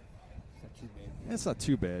 Not too bad. That's not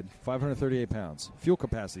too bad. 538 pounds. Fuel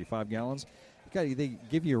capacity, 5 gallons. They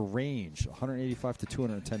give you a range, 185 to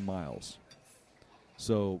 210 miles.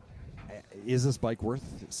 So, is this bike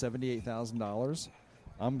worth $78,000?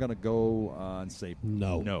 I'm going to go and say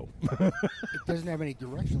No. No. It doesn't have any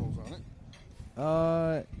directionals on it.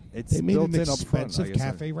 It's They made built an in up front. expensive I guess.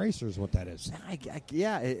 cafe racer is what that is.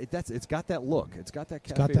 It's got that look. It's got that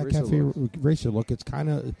It's cafe, got that racer cafe look. racer look. It's kind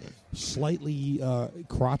of slightly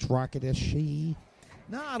crotch rocket-ish.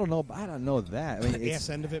 No, I don't know that. I mean, The ass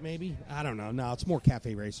end of it, maybe? I don't know. No, it's more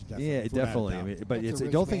cafe racer, definitely. yeah, without a definitely. I doubt. mean, but That's a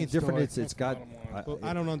the only thing rich it's different. man's It's toy. it's got. That's the bottom But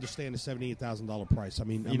I don't understand the $78,000 price. I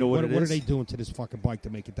mean, You know what it what are is? they doing to this fucking bike to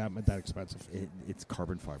make it that expensive? It's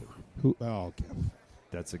carbon fiber. Okay.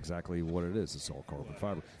 That's exactly what it is. It's all carbon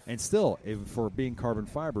fiber, and still, for being carbon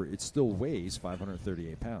fiber, it still weighs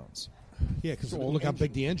 538 pounds. Yeah, because So look how engine-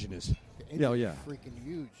 big the engine is. The engine's yeah. freaking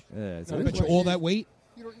huge. Yeah, it's No, I a bet big- you all that weight.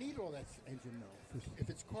 You don't need all that engine, though. If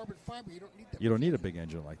it's carbon fiber, you don't need that. you don't much need a engine. big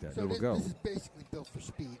engine like that. So It'll this, go. This is basically built for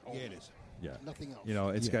speed. Only. Yeah, it is. Yeah. Nothing else. You know,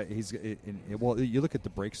 it's Yeah. got. Well, you look at the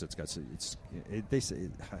brakes. It's got. They say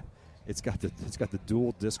It's got the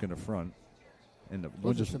dual disc in the front, and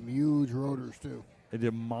Those are some huge rotors too.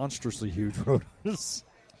 they're monstrously huge rotors.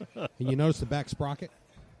 And you notice the back sprocket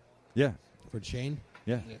Yeah, for chain?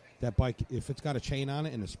 yeah. That bike, if it's got a chain on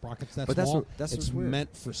it and the sprocket's that But that's small, that's it's what's weird.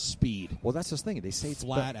 meant for speed. Well, that's the thing. They say it's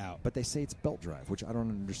Flat out. but they say it's belt drive, which I don't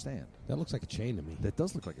understand. That looks like a chain to me. That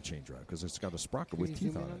does look like a chain drive because it's got a sprocket Can with you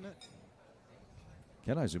teeth zoom on in it. that?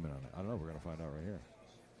 Can I zoom in on it? I don't know. We're gonna find out right here.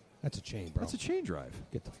 That's a chain, bro. That's a chain drive.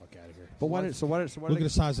 Get the fuck out of here. But why did why Look at the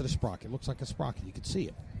size of the sprocket. It looks like a sprocket. You can see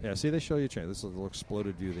it. Yeah, see, they show you a chain. This is a little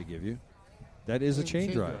exploded view they give you. That is a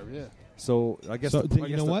chain drive. Yeah. So I guess. So I you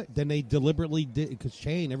guess know what? Then they deliberately did, because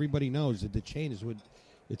chain. Everybody knows that the chain is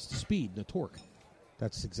it's the speed, the torque.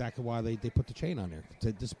 That's exactly why they put the chain on there.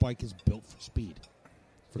 This bike is built for speed.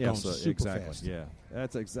 For Yeah, going so super exactly. fast. Yeah,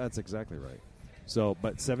 that's exactly right. So,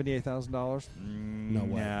 but $78,000? No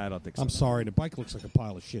way. Nah, I don't think so. I'm sorry. The bike looks like a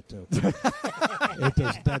pile of shit too. It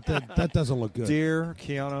does. That doesn't look good. Dear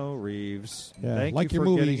Keanu Reeves, Yeah, thank like you your for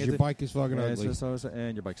movies, getting your into- bike is fucking Yeah, ugly.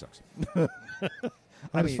 and your bike sucks.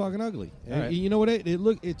 That is mean- fucking ugly. All right. You know what?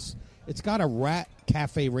 It's got a rat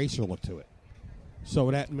cafe racer look to it, so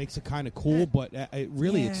that makes it kind of cool. But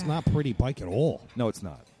it's not pretty bike at all. No, it's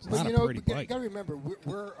not. It's But not you a know, pretty you bike. got to remember,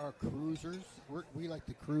 we're cruisers. We like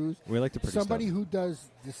to cruise. We like the pretty Somebody stuff. who does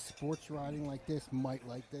this sports riding like this might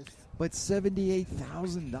like this. But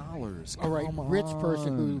 $78,000. All right, Come rich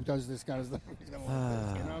person who on. does this kind of stuff is going to like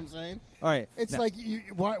this. You know what I'm saying? All right. It's now- like,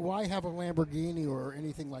 why have a Lamborghini or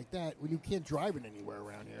anything like that when you can't drive it anywhere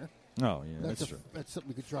around here? Oh, yeah, that's true. That's something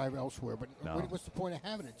you could drive elsewhere. But No. what's the point of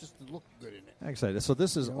having it? Just to look good in it. Excited. So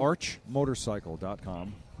this is You know?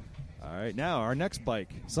 archmotorcycle.com. All right. Now, our next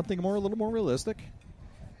bike, something a little more realistic.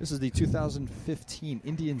 This is the 2015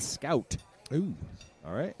 Indian Scout. Ooh,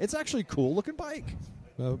 All right. It's actually a cool looking bike.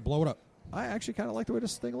 blow it up. I actually kind of like the way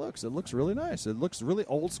this thing looks. It looks really nice. It looks really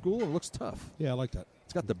old school. It looks tough. Yeah, I like that.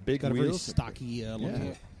 It's got the big Got a very wheels. stocky look Yeah. to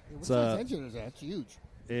it. What It's, size engine is that? It's huge.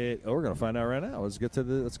 We're gonna find out right now. Let's get to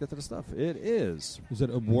the stuff. It is. Is it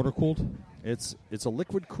a water cooled? It's a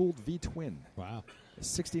liquid cooled V twin. Wow.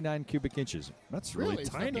 69 cubic inches. That's really It's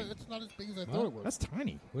tiny. It's not as big as I thought it was. That's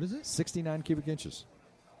tiny. What is it? 69 cubic inches.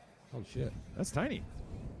 Oh shit. That's tiny.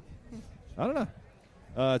 I don't know.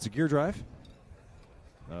 It's a gear drive.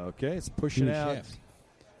 Okay, it's pushing Gear out. shaft.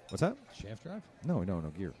 What's that? Shaft drive? No,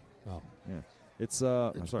 gear. Oh. Yeah, it's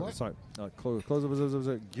I'm It's sorry, what? sorry. Close. It was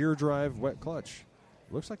a gear drive, wet clutch.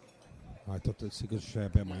 Looks like I thought that's because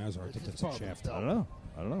shaft bad my eyes are. I thought that's a probably shaft. felt. I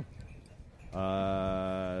don't know.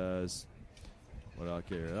 What else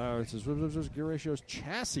here? It says gear ratios,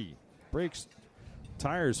 chassis, brakes,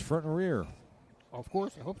 tires, front and rear. Of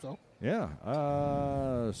course, I hope so. Yeah,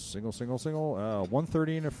 single.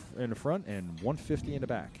 130 in the front and 150 in the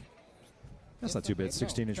back. That's not too bad.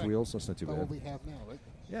 16-inch okay. wheels. That's not too About what bad. we have now, right?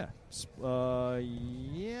 Yeah.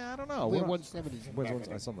 Yeah, I don't know. We have What- 170s in Where's back, one- I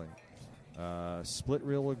think. something. Split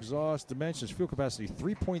reel exhaust, dimensions, fuel capacity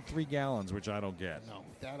 3.3 gallons, which I don't get. No,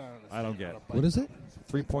 that I don't get. What is it?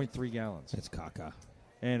 3.3 gallons. It's caca.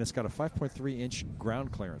 And it's got a 5.3-inch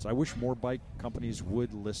ground clearance. I wish more bike companies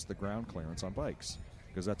would list the ground clearance on bikes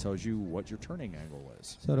because that tells you what your turning angle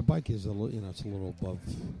is. So the bike is it's a little above.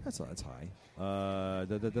 That's high.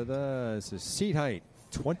 It says seat height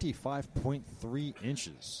 25.3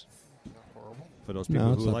 inches. Not horrible. For those No,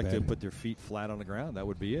 people it's who not like to bad. put their feet flat on the ground, that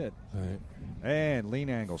would be it. All right. And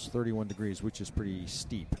lean angles 31 degrees, which is pretty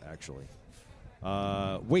steep actually.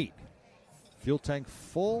 Weight, fuel tank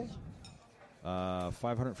full,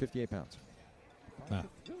 558 pounds. Wow.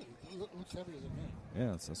 Really? It looks heavier than me.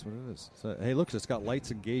 Yeah, that's what it is. So, hey, look, it's got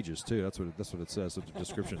lights and gauges too. That's what it says. What the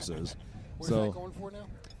description says. Where's that So going for now?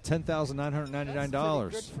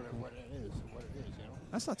 $10,999. That's pretty good for what it is. You know?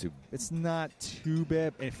 That's not too. It's not too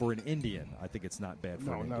bad. And for an Indian, I think it's not bad for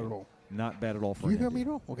No, an not Indian. at all. Not bad at all for Do you an hear me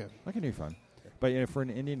Indian. at all? Okay. I can hear you fine. But for an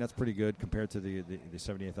Indian, that's pretty good compared to the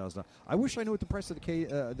 $78,000. I wish I knew what the price of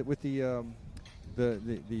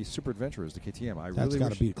the Super Adventure is, the KTM. I That's really got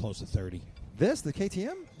wish. to be close to 30. The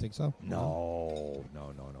KTM? Think so? No.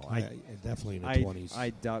 Definitely in the I 20s. I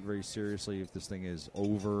doubt very seriously if this thing is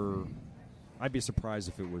over. I'd be surprised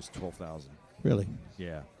if it was 12,000. Really?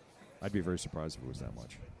 Yeah, I'd be very surprised if it was that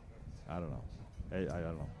much. I don't know. I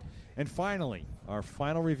don't know. And finally, our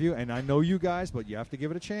final review. And I know you guys, but you have to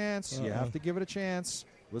give it a chance. You have to give it a chance.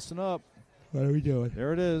 Listen up. What are we doing?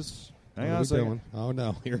 There it is. Hang What on are a we second. doing? Oh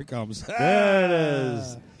no! Here it comes. There it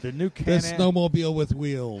is. The new The Can-Am. snowmobile with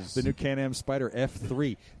wheels. The new Can-Am Spyder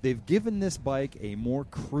F3. They've given this bike a more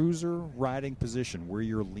cruiser riding position where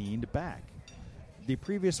you're leaned back. The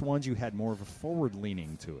previous ones, you had more of a forward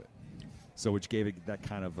leaning to it, so which gave it that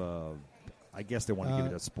kind of I guess they want to give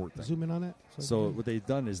you that sport thing. Zoom in on it. So what they've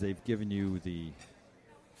done is they've given you the.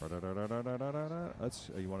 Let's.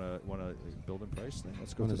 You want to build in price thing?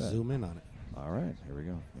 Let's go to that. Zoom in on it. All right, here we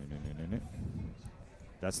go.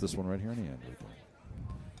 That's this one right here on the end.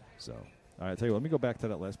 So, all right, tell you what, let me go back to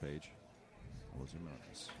that last page. We'll zoom in on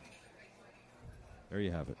this. There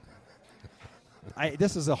you have it.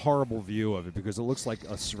 This is a horrible view of it because it looks like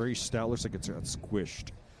a very stout. Looks like it's squished,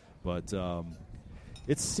 but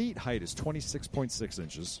its seat height is 26.6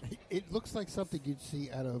 inches. It looks like something you'd see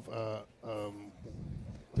out of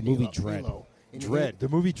the movie Dread. Halo. Dread, the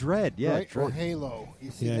movie Dread, yeah, right? Dread. Or Halo. You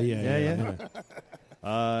see Yeah.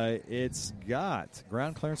 It's got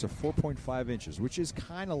ground clearance of 4.5 inches, which is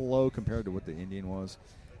kind of low compared to what the Indian was.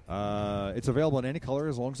 It's available in any color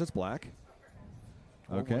as long as it's black.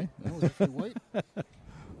 Okay. No, it's actually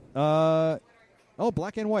white.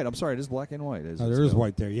 Black and white. I'm sorry, it is black and white. There is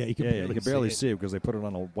white there. Yeah, you can you can barely see it because they put it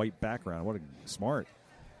on a white background. What a smart.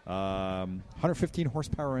 115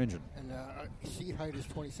 horsepower engine. And seat height is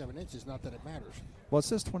 27 inches. Not that it matters. Well, it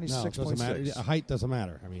says No, it doesn't 26.6. matter. Height doesn't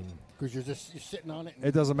matter. I mean, Because you're sitting on it.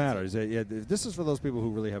 It doesn't matter. This is for those people who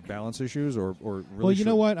really have balance issues or really. well, you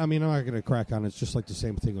know what? I mean, I'm not going to crack on it. It's just like the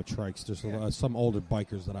same thing with trikes. There's some older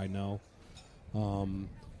bikers that I know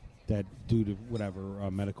that due to whatever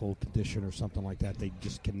medical condition or something like that, they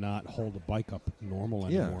just cannot hold a bike up normal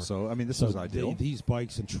anymore. Yeah. So I mean, this is ideal. These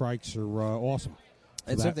bikes and trikes are awesome.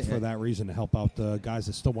 For that reason, to help out the guys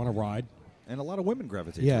that still want to ride. And a lot of women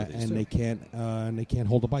gravitate. Yeah, to these and too. they can't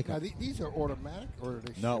hold a bike Now, up. these are automatic, or are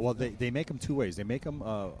they? No, well, they make them two ways. They make them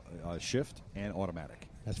shift and automatic.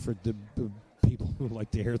 That's for the people who like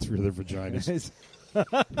to air through their vaginas.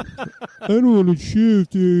 I don't want to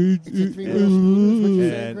shift it. It's a three-wheel scooter. What you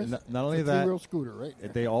saying, Chris? And not only it's a that, three-wheel scooter,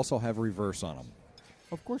 right? they also have reverse on them.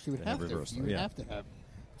 Of course, you would They have have to. reverse, You would yeah. have to have,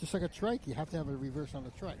 just like a trike. You have to have a reverse on the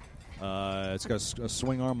trike. It's got a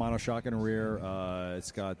swing arm monoshock in the rear.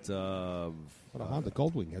 It's got But a Honda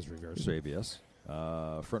Goldwing has reverse. ABS.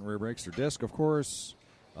 Front and rear brakes are disc, of course.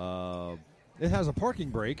 It has a parking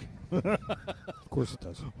brake. Of course it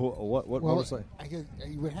does. What Well, motorcycle? I guess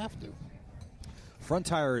you would have to. Front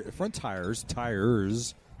tires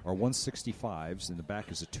are 165s, and the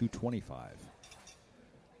back is a 225.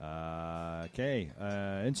 Okay.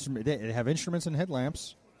 They have instruments and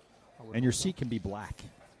headlamps, and your seat can be black.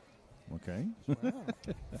 Okay.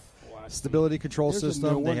 Stability control There's a system.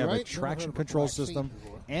 new They one, have right? a Never traction heard of a control black seat system,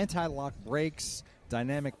 before. anti-lock brakes,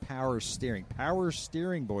 dynamic power steering. Power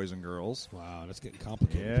steering, boys and girls. Wow, that's getting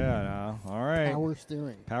complicated. Yeah. All right. Power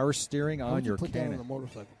steering. Power steering How on would you your put that on a Canon.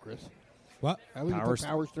 motorcycle, Chris? What? How would you Power put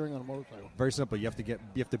power steering on a motorcycle? Very simple. You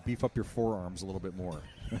have to beef up your forearms a little bit more.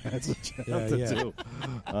 That's what you have Yeah. to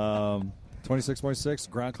do. 26.6,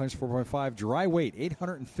 ground clearance 4.5, dry weight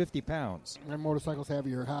 850 pounds. And motorcycles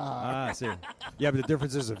heavier. See. Yeah, but the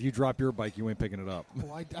difference is if you drop your bike, you ain't picking it up.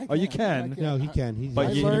 Well, I Oh, you can. can. No, he can. He's But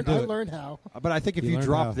I you learned, do I it. learned how. But I think if You you learned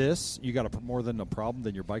drop how. this, you got more than a problem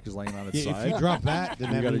than your bike is laying on its Yeah, side. if you drop that, then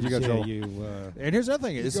You that gotta- means you gotta trouble. you. And here's the other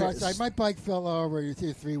thing. You It's, go outside. My bike fell over. You see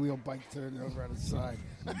a three-wheel bike turning over on its side.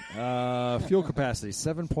 fuel capacity,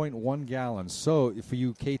 7.1 gallons. So for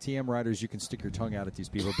you KTM riders, you can stick your tongue out at these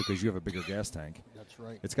people because you have a bigger gas tank. That's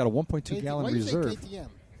right. It's got a 1.2 gallon Why reserve. You say KTM?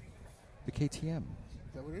 The KTM.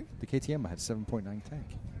 Is that what it is? The KTM had 7.9 tank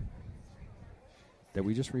that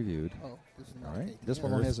we just reviewed. Oh, this is not All right. KTM. This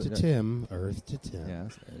one Earth has to a Tim. Earth to Tim. yeah.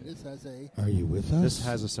 And this has a. Are you with us? This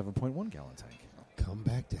has a 7.1 gallon tank. Come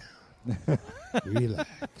back down.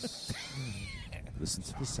 Relax. Listen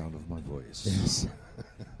to the sound of my voice. Yes.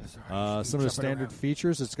 Some of the standard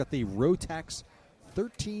features. It's got the Rotax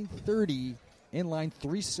 1330 inline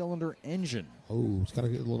 3-cylinder engine. Oh, it's got a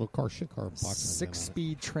little car box.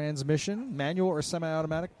 6-speed transmission, manual or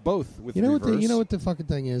semi-automatic, both with You know reverse. what the fucking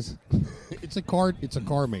thing is? It's a car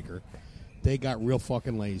maker. They got real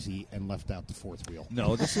fucking lazy and left out the fourth wheel.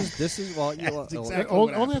 No, this is well. That's well, exactly All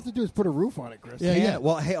what they happened. have to do is put a roof on it, Chris. Yeah, yeah. yeah.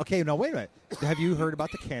 Well, hey, okay. Now wait a minute. Have you heard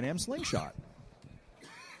about the Can-Am Slingshot?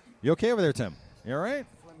 You okay over there, Tim? You all right?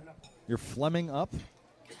 You're flemming up.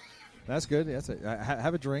 That's good. That's it.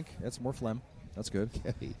 Have a drink. That's more phlegm. That's good.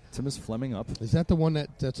 Okay. Tim is flemming up. Is that the one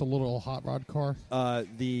that's a little hot rod car?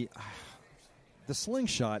 The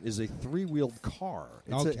Slingshot is a 3-wheeled car.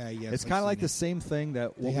 Okay, yes, It's I've kind of seen like it. the same thing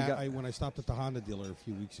that They what we had, got. when I stopped at the Honda dealer a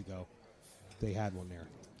few weeks ago, they had one there.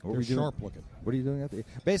 What were They're you doing? sharp looking. What are you doing at the?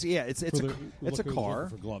 Basically, yeah, it's a Looking car.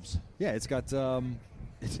 for gloves. Yeah, it's got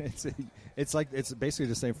it's basically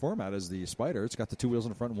the same format as the Spider. It's got the 2 wheels in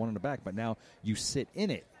the front and 1 in the back, but now you sit in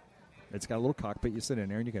it. It's got a little cockpit. You sit in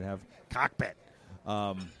there, and you can have cockpit.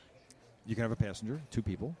 You can have a passenger, 2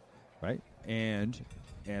 people, right? And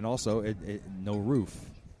also no roof.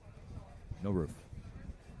 No roof.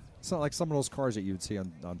 It's not like some of those cars that you'd see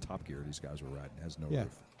on Top Gear. These guys were riding. It has no Yeah.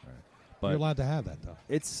 roof. Right. But You're allowed to have that, though.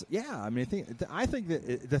 it's I mean, I think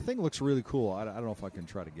that the thing looks really cool. I don't know if I can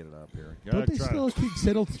try to get it up here. Don't they still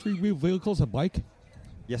settle three-wheel vehicles a bike?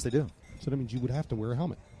 Yes, they do. So that means you would have to wear a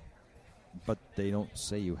helmet. But they don't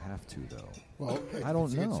say you have to, though. Well, I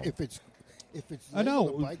don't know. If it's I know.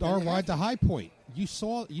 labeled a bike, then Our you ride have to to. High Point. You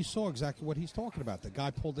saw exactly what he's talking about. The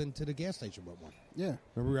guy pulled into the gas station with one. Yeah.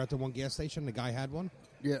 Remember we were at the one gas station. The guy had one.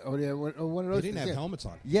 Yeah. Oh, yeah. One of He those. didn't things, have yeah. helmets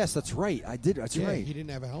on. Yes, that's right. I did. That's Yeah, right. he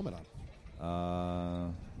didn't have a helmet on.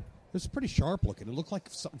 Uh, It's pretty sharp looking. It looked like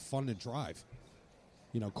something fun to drive.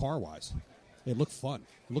 Car wise, it looked fun.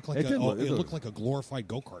 It looked like It did look- it it looked- looked like a glorified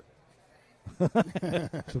go kart.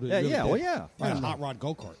 yeah. A hot rod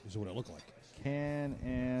go kart is what it looked like.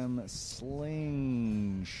 Can-Am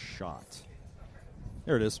Slingshot.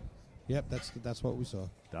 There it is. Yep, that's what we saw.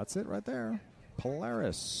 That's it right there.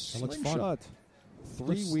 Polaris. That looks fun. Slingshot. Looks like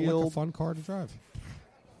a Three-wheeled. fun car to drive.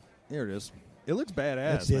 There it is. It looks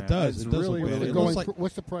badass. It man. does. It's It does really, look really badass. It cool. looks like-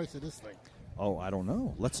 What's the price of this thing? Oh, I don't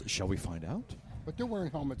know. Shall we find out? But they're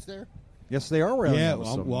wearing helmets there. Yes, they are wearing Yeah,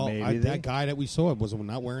 helmets. so maybe they- that guy that we saw was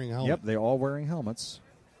not wearing a helmet. Yep, they're all wearing helmets.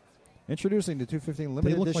 Introducing the 215 They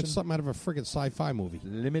limited look edition. like something out of a friggin' sci-fi movie.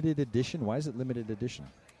 Limited edition. Why is it limited edition?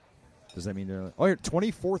 Does that mean they're here?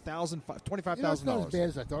 $25,000. It's not as bad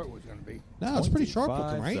as I thought it was going to be. No, it's pretty sharp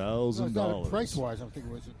looking, right? No, it's not $25,000. price wise. I'm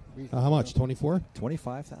thinking it was. How much? 24?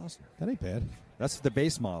 $25,000. That ain't bad. That's the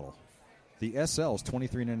base model. The SL is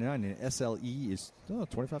 $23.99, and SLE is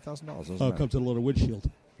 $25,000. Oh, it comes with a little windshield.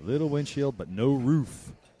 Little windshield, but no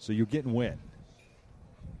roof, so you're getting wet.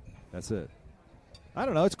 That's it. I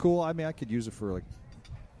don't know. It's cool. I mean, I could use it for like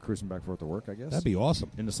cruising back and forth to work, I guess. That'd be awesome.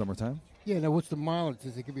 In the summertime. Yeah. Now, what's the mileage?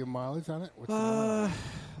 Does it give you a mileage on it? What's the mileage?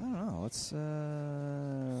 I don't know. It's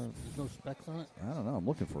There's no specs on it. I don't know. I'm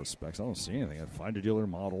looking for specs. I don't see anything. I'd find a dealer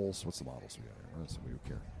models. What's the models we got here? Let's see. We don't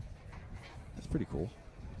care. That's pretty cool.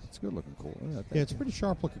 It's good looking cool. Yeah, it's a pretty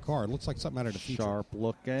sharp looking car. It looks like something out of the future. Sharp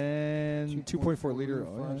looking. 2.4 liter.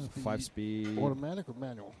 5 speed. Automatic or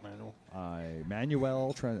manual? Manual.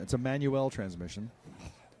 Manual. It's a manual transmission.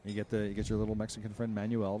 You get your little Mexican friend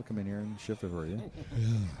Manuel to come in here and shift it for you.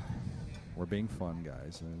 We're being fun,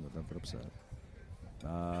 guys. Don't get upset.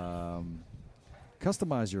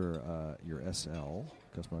 Customize your SL.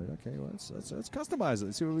 Customize. Okay, well, let's customize it.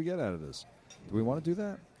 Let's see what we get out of this. Do we want to do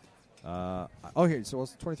that? Here. So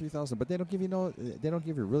it's 23,000, but they don't give you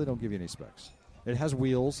really don't give you any specs. It has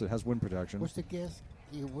wheels. It has wind protection. What's the gas?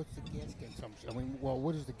 What's the gas consumption? I mean,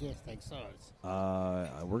 what is the gas tank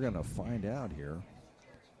size? We're gonna find out here.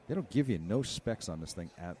 They don't give you no specs on this thing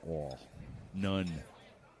at all. None.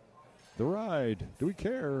 The ride. Do we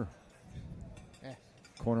care?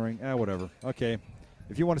 Cornering. Whatever. Okay.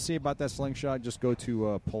 If you want to see about that slingshot, just go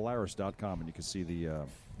to Polaris.com and you can see the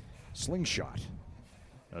slingshot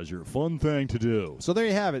as your fun thing to do. So there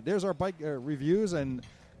you have it. There's our bike reviews and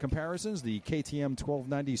comparisons. The KTM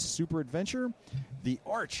 1290 Super Adventure, the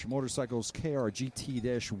Arch Motorcycles KR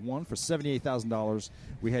GT-1 for $78,000.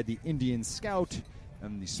 We had the Indian Scout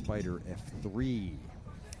and the Spider F3.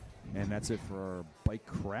 And that's it for our bike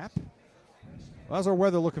crap. How's our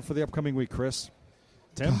weather looking for the upcoming week, Chris?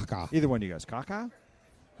 Tim? Caca. Either one of you guys. Caca?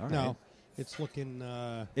 All right. No, it's looking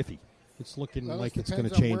Iffy. It's looking Well, like it it's going to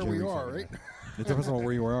depends on change where we everything. are, right? It depends on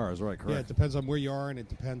where you are. Is right, correct. Yeah, it depends on where you are, and it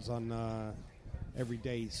depends on every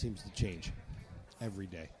day seems to change. Every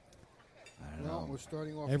day. I don't Well, know. we're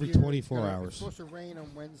starting off Every here. 24 It's hours. supposed to rain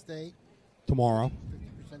on Wednesday. Tomorrow.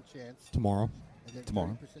 50% chance. Tomorrow. And then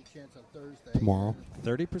Tomorrow. 30% chance on Thursday. Tomorrow.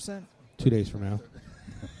 30%? 2 days from now.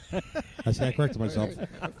 I corrected myself.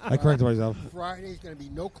 I corrected myself. Friday's going to be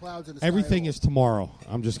no clouds in the sky. Everything at is tomorrow.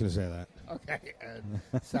 I'm just going to say that. all. Okay.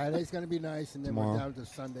 And Saturday's going to be nice, and then Tomorrow. we're down to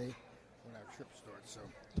Sunday when our trip starts. So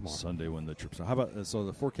Tomorrow. Sunday when the trips are. How about so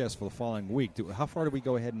the forecast for the following week? How far do we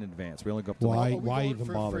go ahead in advance? We only go up to Why? Well, we Why don't- even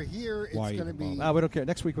for, bother? For here, it's Why going to even be. bother? we don't care.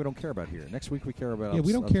 Next week we don't care about here. Next week we care about. Yeah,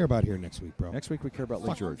 we don't care about here next week, bro. Next week we care about Lake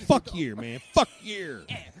Fuck, George. fuck year, man. Fuck year.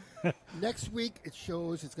 Next week, it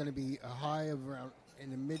shows it's going to be a high of around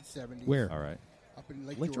in the mid 70s. Where? All right, Up in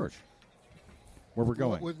Lake, Lake George. Where we're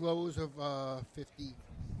going? With lows of 50,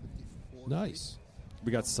 54. Nice.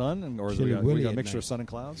 We got sun, or is Chilly we Willy got a at mixture night. of sun and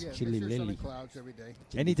clouds? Yeah, Chilly mixture of sun Lily. and clouds every day.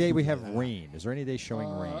 Any day we have rain. Is there any day showing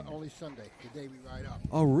rain? Only Sunday, the day we ride up.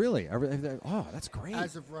 Oh, really? Oh, that's great.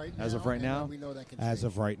 As of right now. As of right and, now? we know that can As change.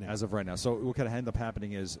 of right now. As of right now. So what could end up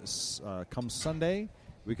happening is, come Sunday,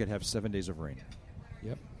 we could have 7 days of rain.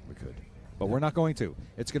 Yep. We could. But we're not going to.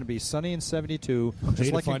 It's going to be sunny and 72, Way just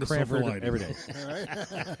to like in find a silver Cranford lining. every day. All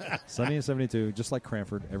right. Sunny and 72, just like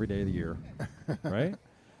Cranford every day of the year. Right?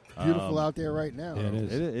 Beautiful out there right now. Yeah, it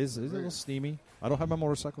is. It is. It's a little steamy. I don't have my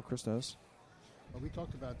motorcycle. Chris does. Well, we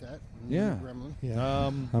talked about that. Yeah. Gremlin.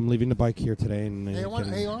 Yeah. I'm leaving the bike here today. And Hey, I want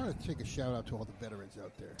to take a shout out to all the veterans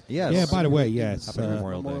out there. Yes. Yeah, by the way, yes. Happy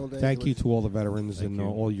Memorial Day. Thank you to all the veterans Thank and you.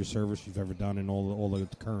 all your service you've ever done and all the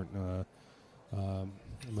current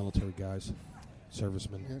military guys,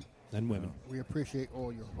 servicemen, and women. We appreciate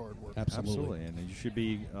all your hard work. Absolutely. And you should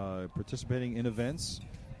be participating in events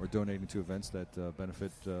or donating to events that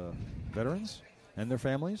benefit veterans and their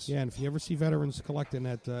families. Yeah, and if you ever see veterans collecting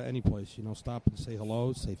at any place, stop and say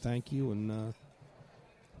hello, say thank you, and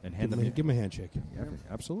hand give them a handshake. Yeah,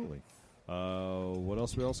 absolutely. What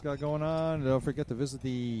else we got going on? Don't forget to visit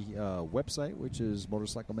the website, which is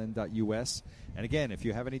motorcyclemen.us. And again, if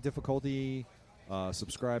you have any difficulty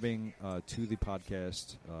subscribing to the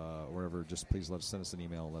podcast or whatever, just please send us an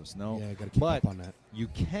email and let us know. Yeah, I got to keep up on that. You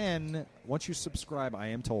can, once you subscribe, I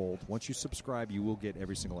am told, once you subscribe, you will get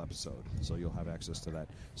every single episode. So you'll have access to that.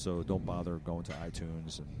 So don't bother going to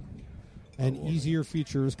iTunes. And easier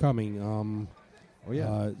feature is coming. All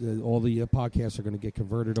the podcasts are going to get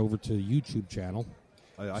converted over to YouTube channel.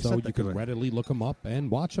 So you can readily look them up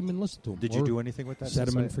and watch them and listen to them. Did you do anything with that? Set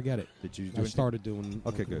them and forget it. Did you do I started doing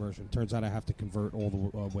Good. conversion. Turns out I have to convert all the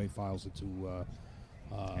WAV files into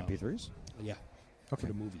MP3s? Yeah. Okay. For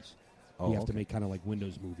the movies. Oh, you have to make kind of like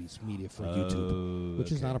Windows movies, media for YouTube,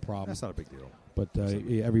 which is not a problem. That's not a big deal. But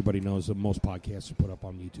everybody knows that most podcasts are put up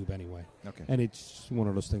on YouTube anyway. Okay. And it's one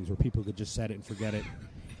of those things where people could just set it and forget it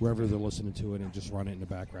wherever they're listening to it and just run it in the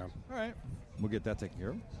background. All right. We'll get that taken care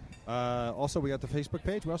of. Also, we got the Facebook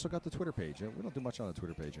page. We also got the Twitter page. We don't do much on the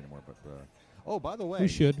Twitter page anymore. But by the way, we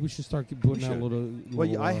should start putting out a little.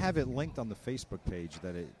 Well, I have it linked on the Facebook page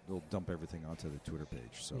that it will dump everything onto the Twitter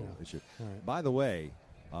page. So it should. Right. By the way,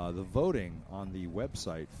 the voting on the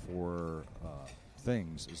website for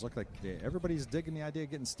things is like everybody's digging the idea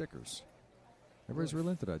of getting stickers. Everybody's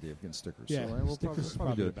really into the idea of getting stickers. Yeah, so we'll stickers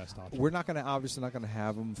probably do the it. best option. We're obviously not going to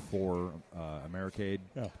have them for Americade,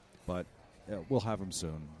 but we'll have them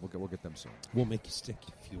soon. We'll get them soon. We'll make you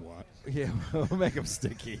sticky if you want. Yeah, we'll make them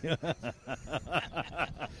sticky.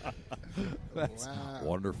 That's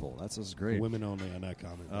wonderful. That's great. Women only on that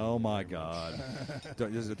comment. Oh my God! Do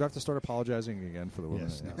I have to start apologizing again for the women?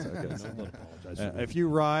 Yes. Okay. No, apologize. If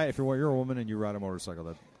you're a woman and you ride a motorcycle,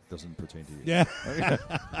 that doesn't pertain to you. Yeah.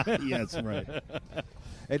 Yes, right.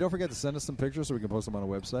 Hey, don't forget to send us some pictures so we can post them on our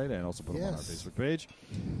website and also put them on our Facebook page.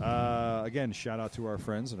 Again, shout out to our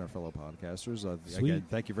friends and our fellow podcasters. Again,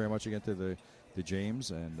 thank you very much again to the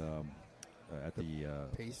James and at the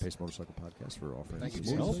Pace Motorcycle Podcast for offering us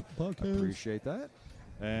some help. Appreciate that.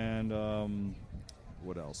 And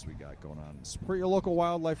what else we got going on? Support your local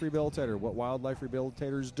wildlife rehabilitator. What wildlife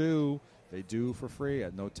rehabilitators do, they do for free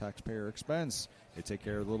at no taxpayer expense. They take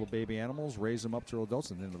care of little baby animals, raise them up to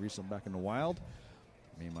adults, and then release them back in the wild.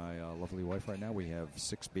 Me and my lovely wife right now, we have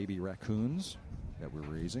 6 baby raccoons that we're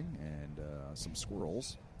raising and some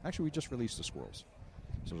squirrels. Actually, we just released the squirrels.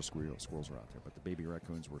 So the squirrels are out there, but the baby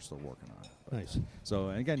raccoons we're still working on. But, nice. So,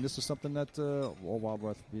 and again, this is something that all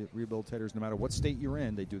wildlife rehabilitators, no matter what state you're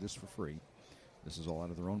in, they do this for free. This is all out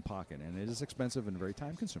of their own pocket, and it is expensive and very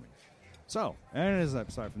time-consuming. So, and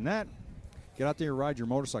aside from that, get out there and ride your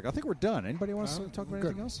motorcycle. I think we're done. Anybody want to talk about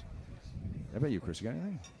anything else? How about you, Chris? You got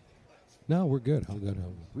anything? No, we're good. I'm good.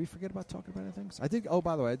 We forget about talking about anything? I did. Oh,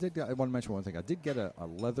 by the way, I want to mention one thing. I did get a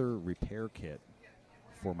leather repair kit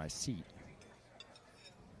for my seat.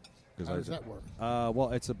 How does that work?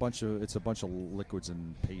 Well, it's a bunch of liquids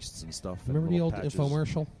and pastes and stuff. Remember and the old patches.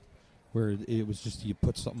 infomercial where it was just you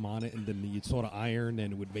put something on it and then you'd sort of iron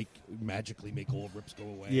and it would magically make all rips go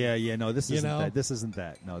away. Yeah. No, this isn't that. This isn't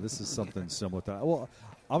that. No, this is something similar to that. Well,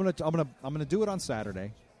 I'm gonna do it on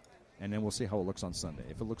Saturday. And then we'll see how it looks on Sunday.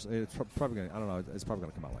 If it looks, it's probably going to, I don't know, it's probably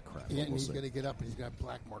going to come out like crap. Yeah, and he's going to get up and he's going to have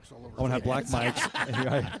black marks all over. I'm going to have black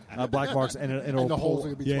marks, black marks, and it'll the hole's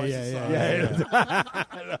going to be twice the size.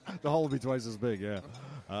 Yeah. The hole will be twice as big, yeah.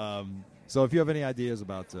 So if you have any ideas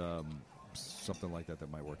about something like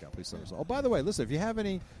that might work out, please let us know. Oh, by the way, listen, if you have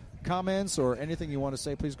any comments or anything you want to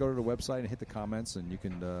say, please go to the website and hit the comments, and you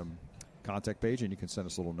can contact page, and you can send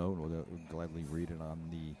us a little note. We'll gladly read it on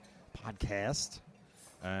the podcast.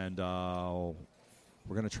 And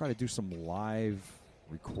we're going to try to do some live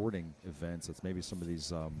recording events. It's maybe some of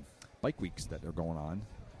these bike weeks that are going on.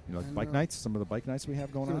 Bike nights, some of the bike nights we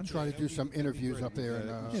have going on. We're trying to do some interviews up there.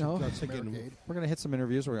 We're going to hit some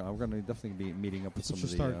interviews. We're going to definitely be meeting up with some of the...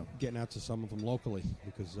 start getting out to some of them locally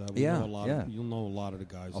because know a lot you'll know a lot of the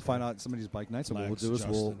guys. I'll find out some of these bike nights, and what we'll do is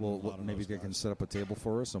we'll maybe they can set up a table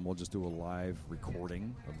for us, and we'll just do a live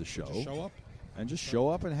recording of the show. Just show up? and just show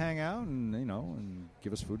up and hang out, and and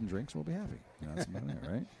give us food and drinks, and we'll be happy. That's about it,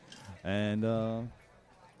 right? And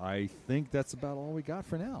I think that's about all we got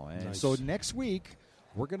for now. And Nice. so next week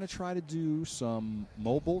we're going to try to do some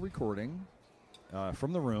mobile recording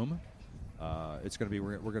from the room. It's going to be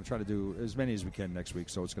we're going to try to do as many as we can next week.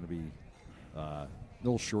 So it's going to be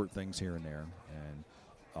little short things here and there.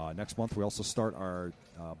 And next month we also start our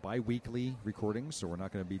bi-weekly recordings. So we're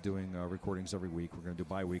not going to be doing recordings every week. We're going to do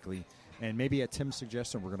bi-weekly. And maybe at Tim's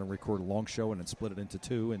suggestion, we're going to record a long show and then split it into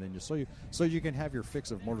two, and then so you can have your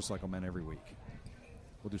fix of Motorcycle Men every week.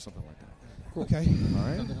 We'll do something like that. Cool. Okay. All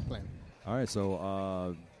right. Sounds like a plan. All right.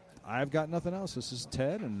 So I've got nothing else. This is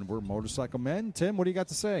Ted, and we're Motorcycle Men. Tim, what do you got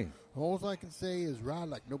to say? All I can say is ride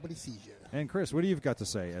like nobody sees you. And Chris, what do you've got to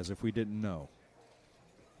say? As if we didn't know.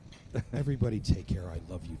 Everybody take care. I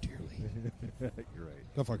love you dearly. You're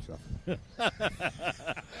right. Go fuck yourself.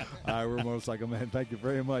 All right, we're Motorcycle Men. Thank you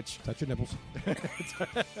very much. Touch your nipples.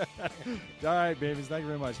 All right, babies. Thank you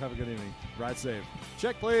very much. Have a good evening. Ride safe.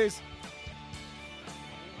 Check, please.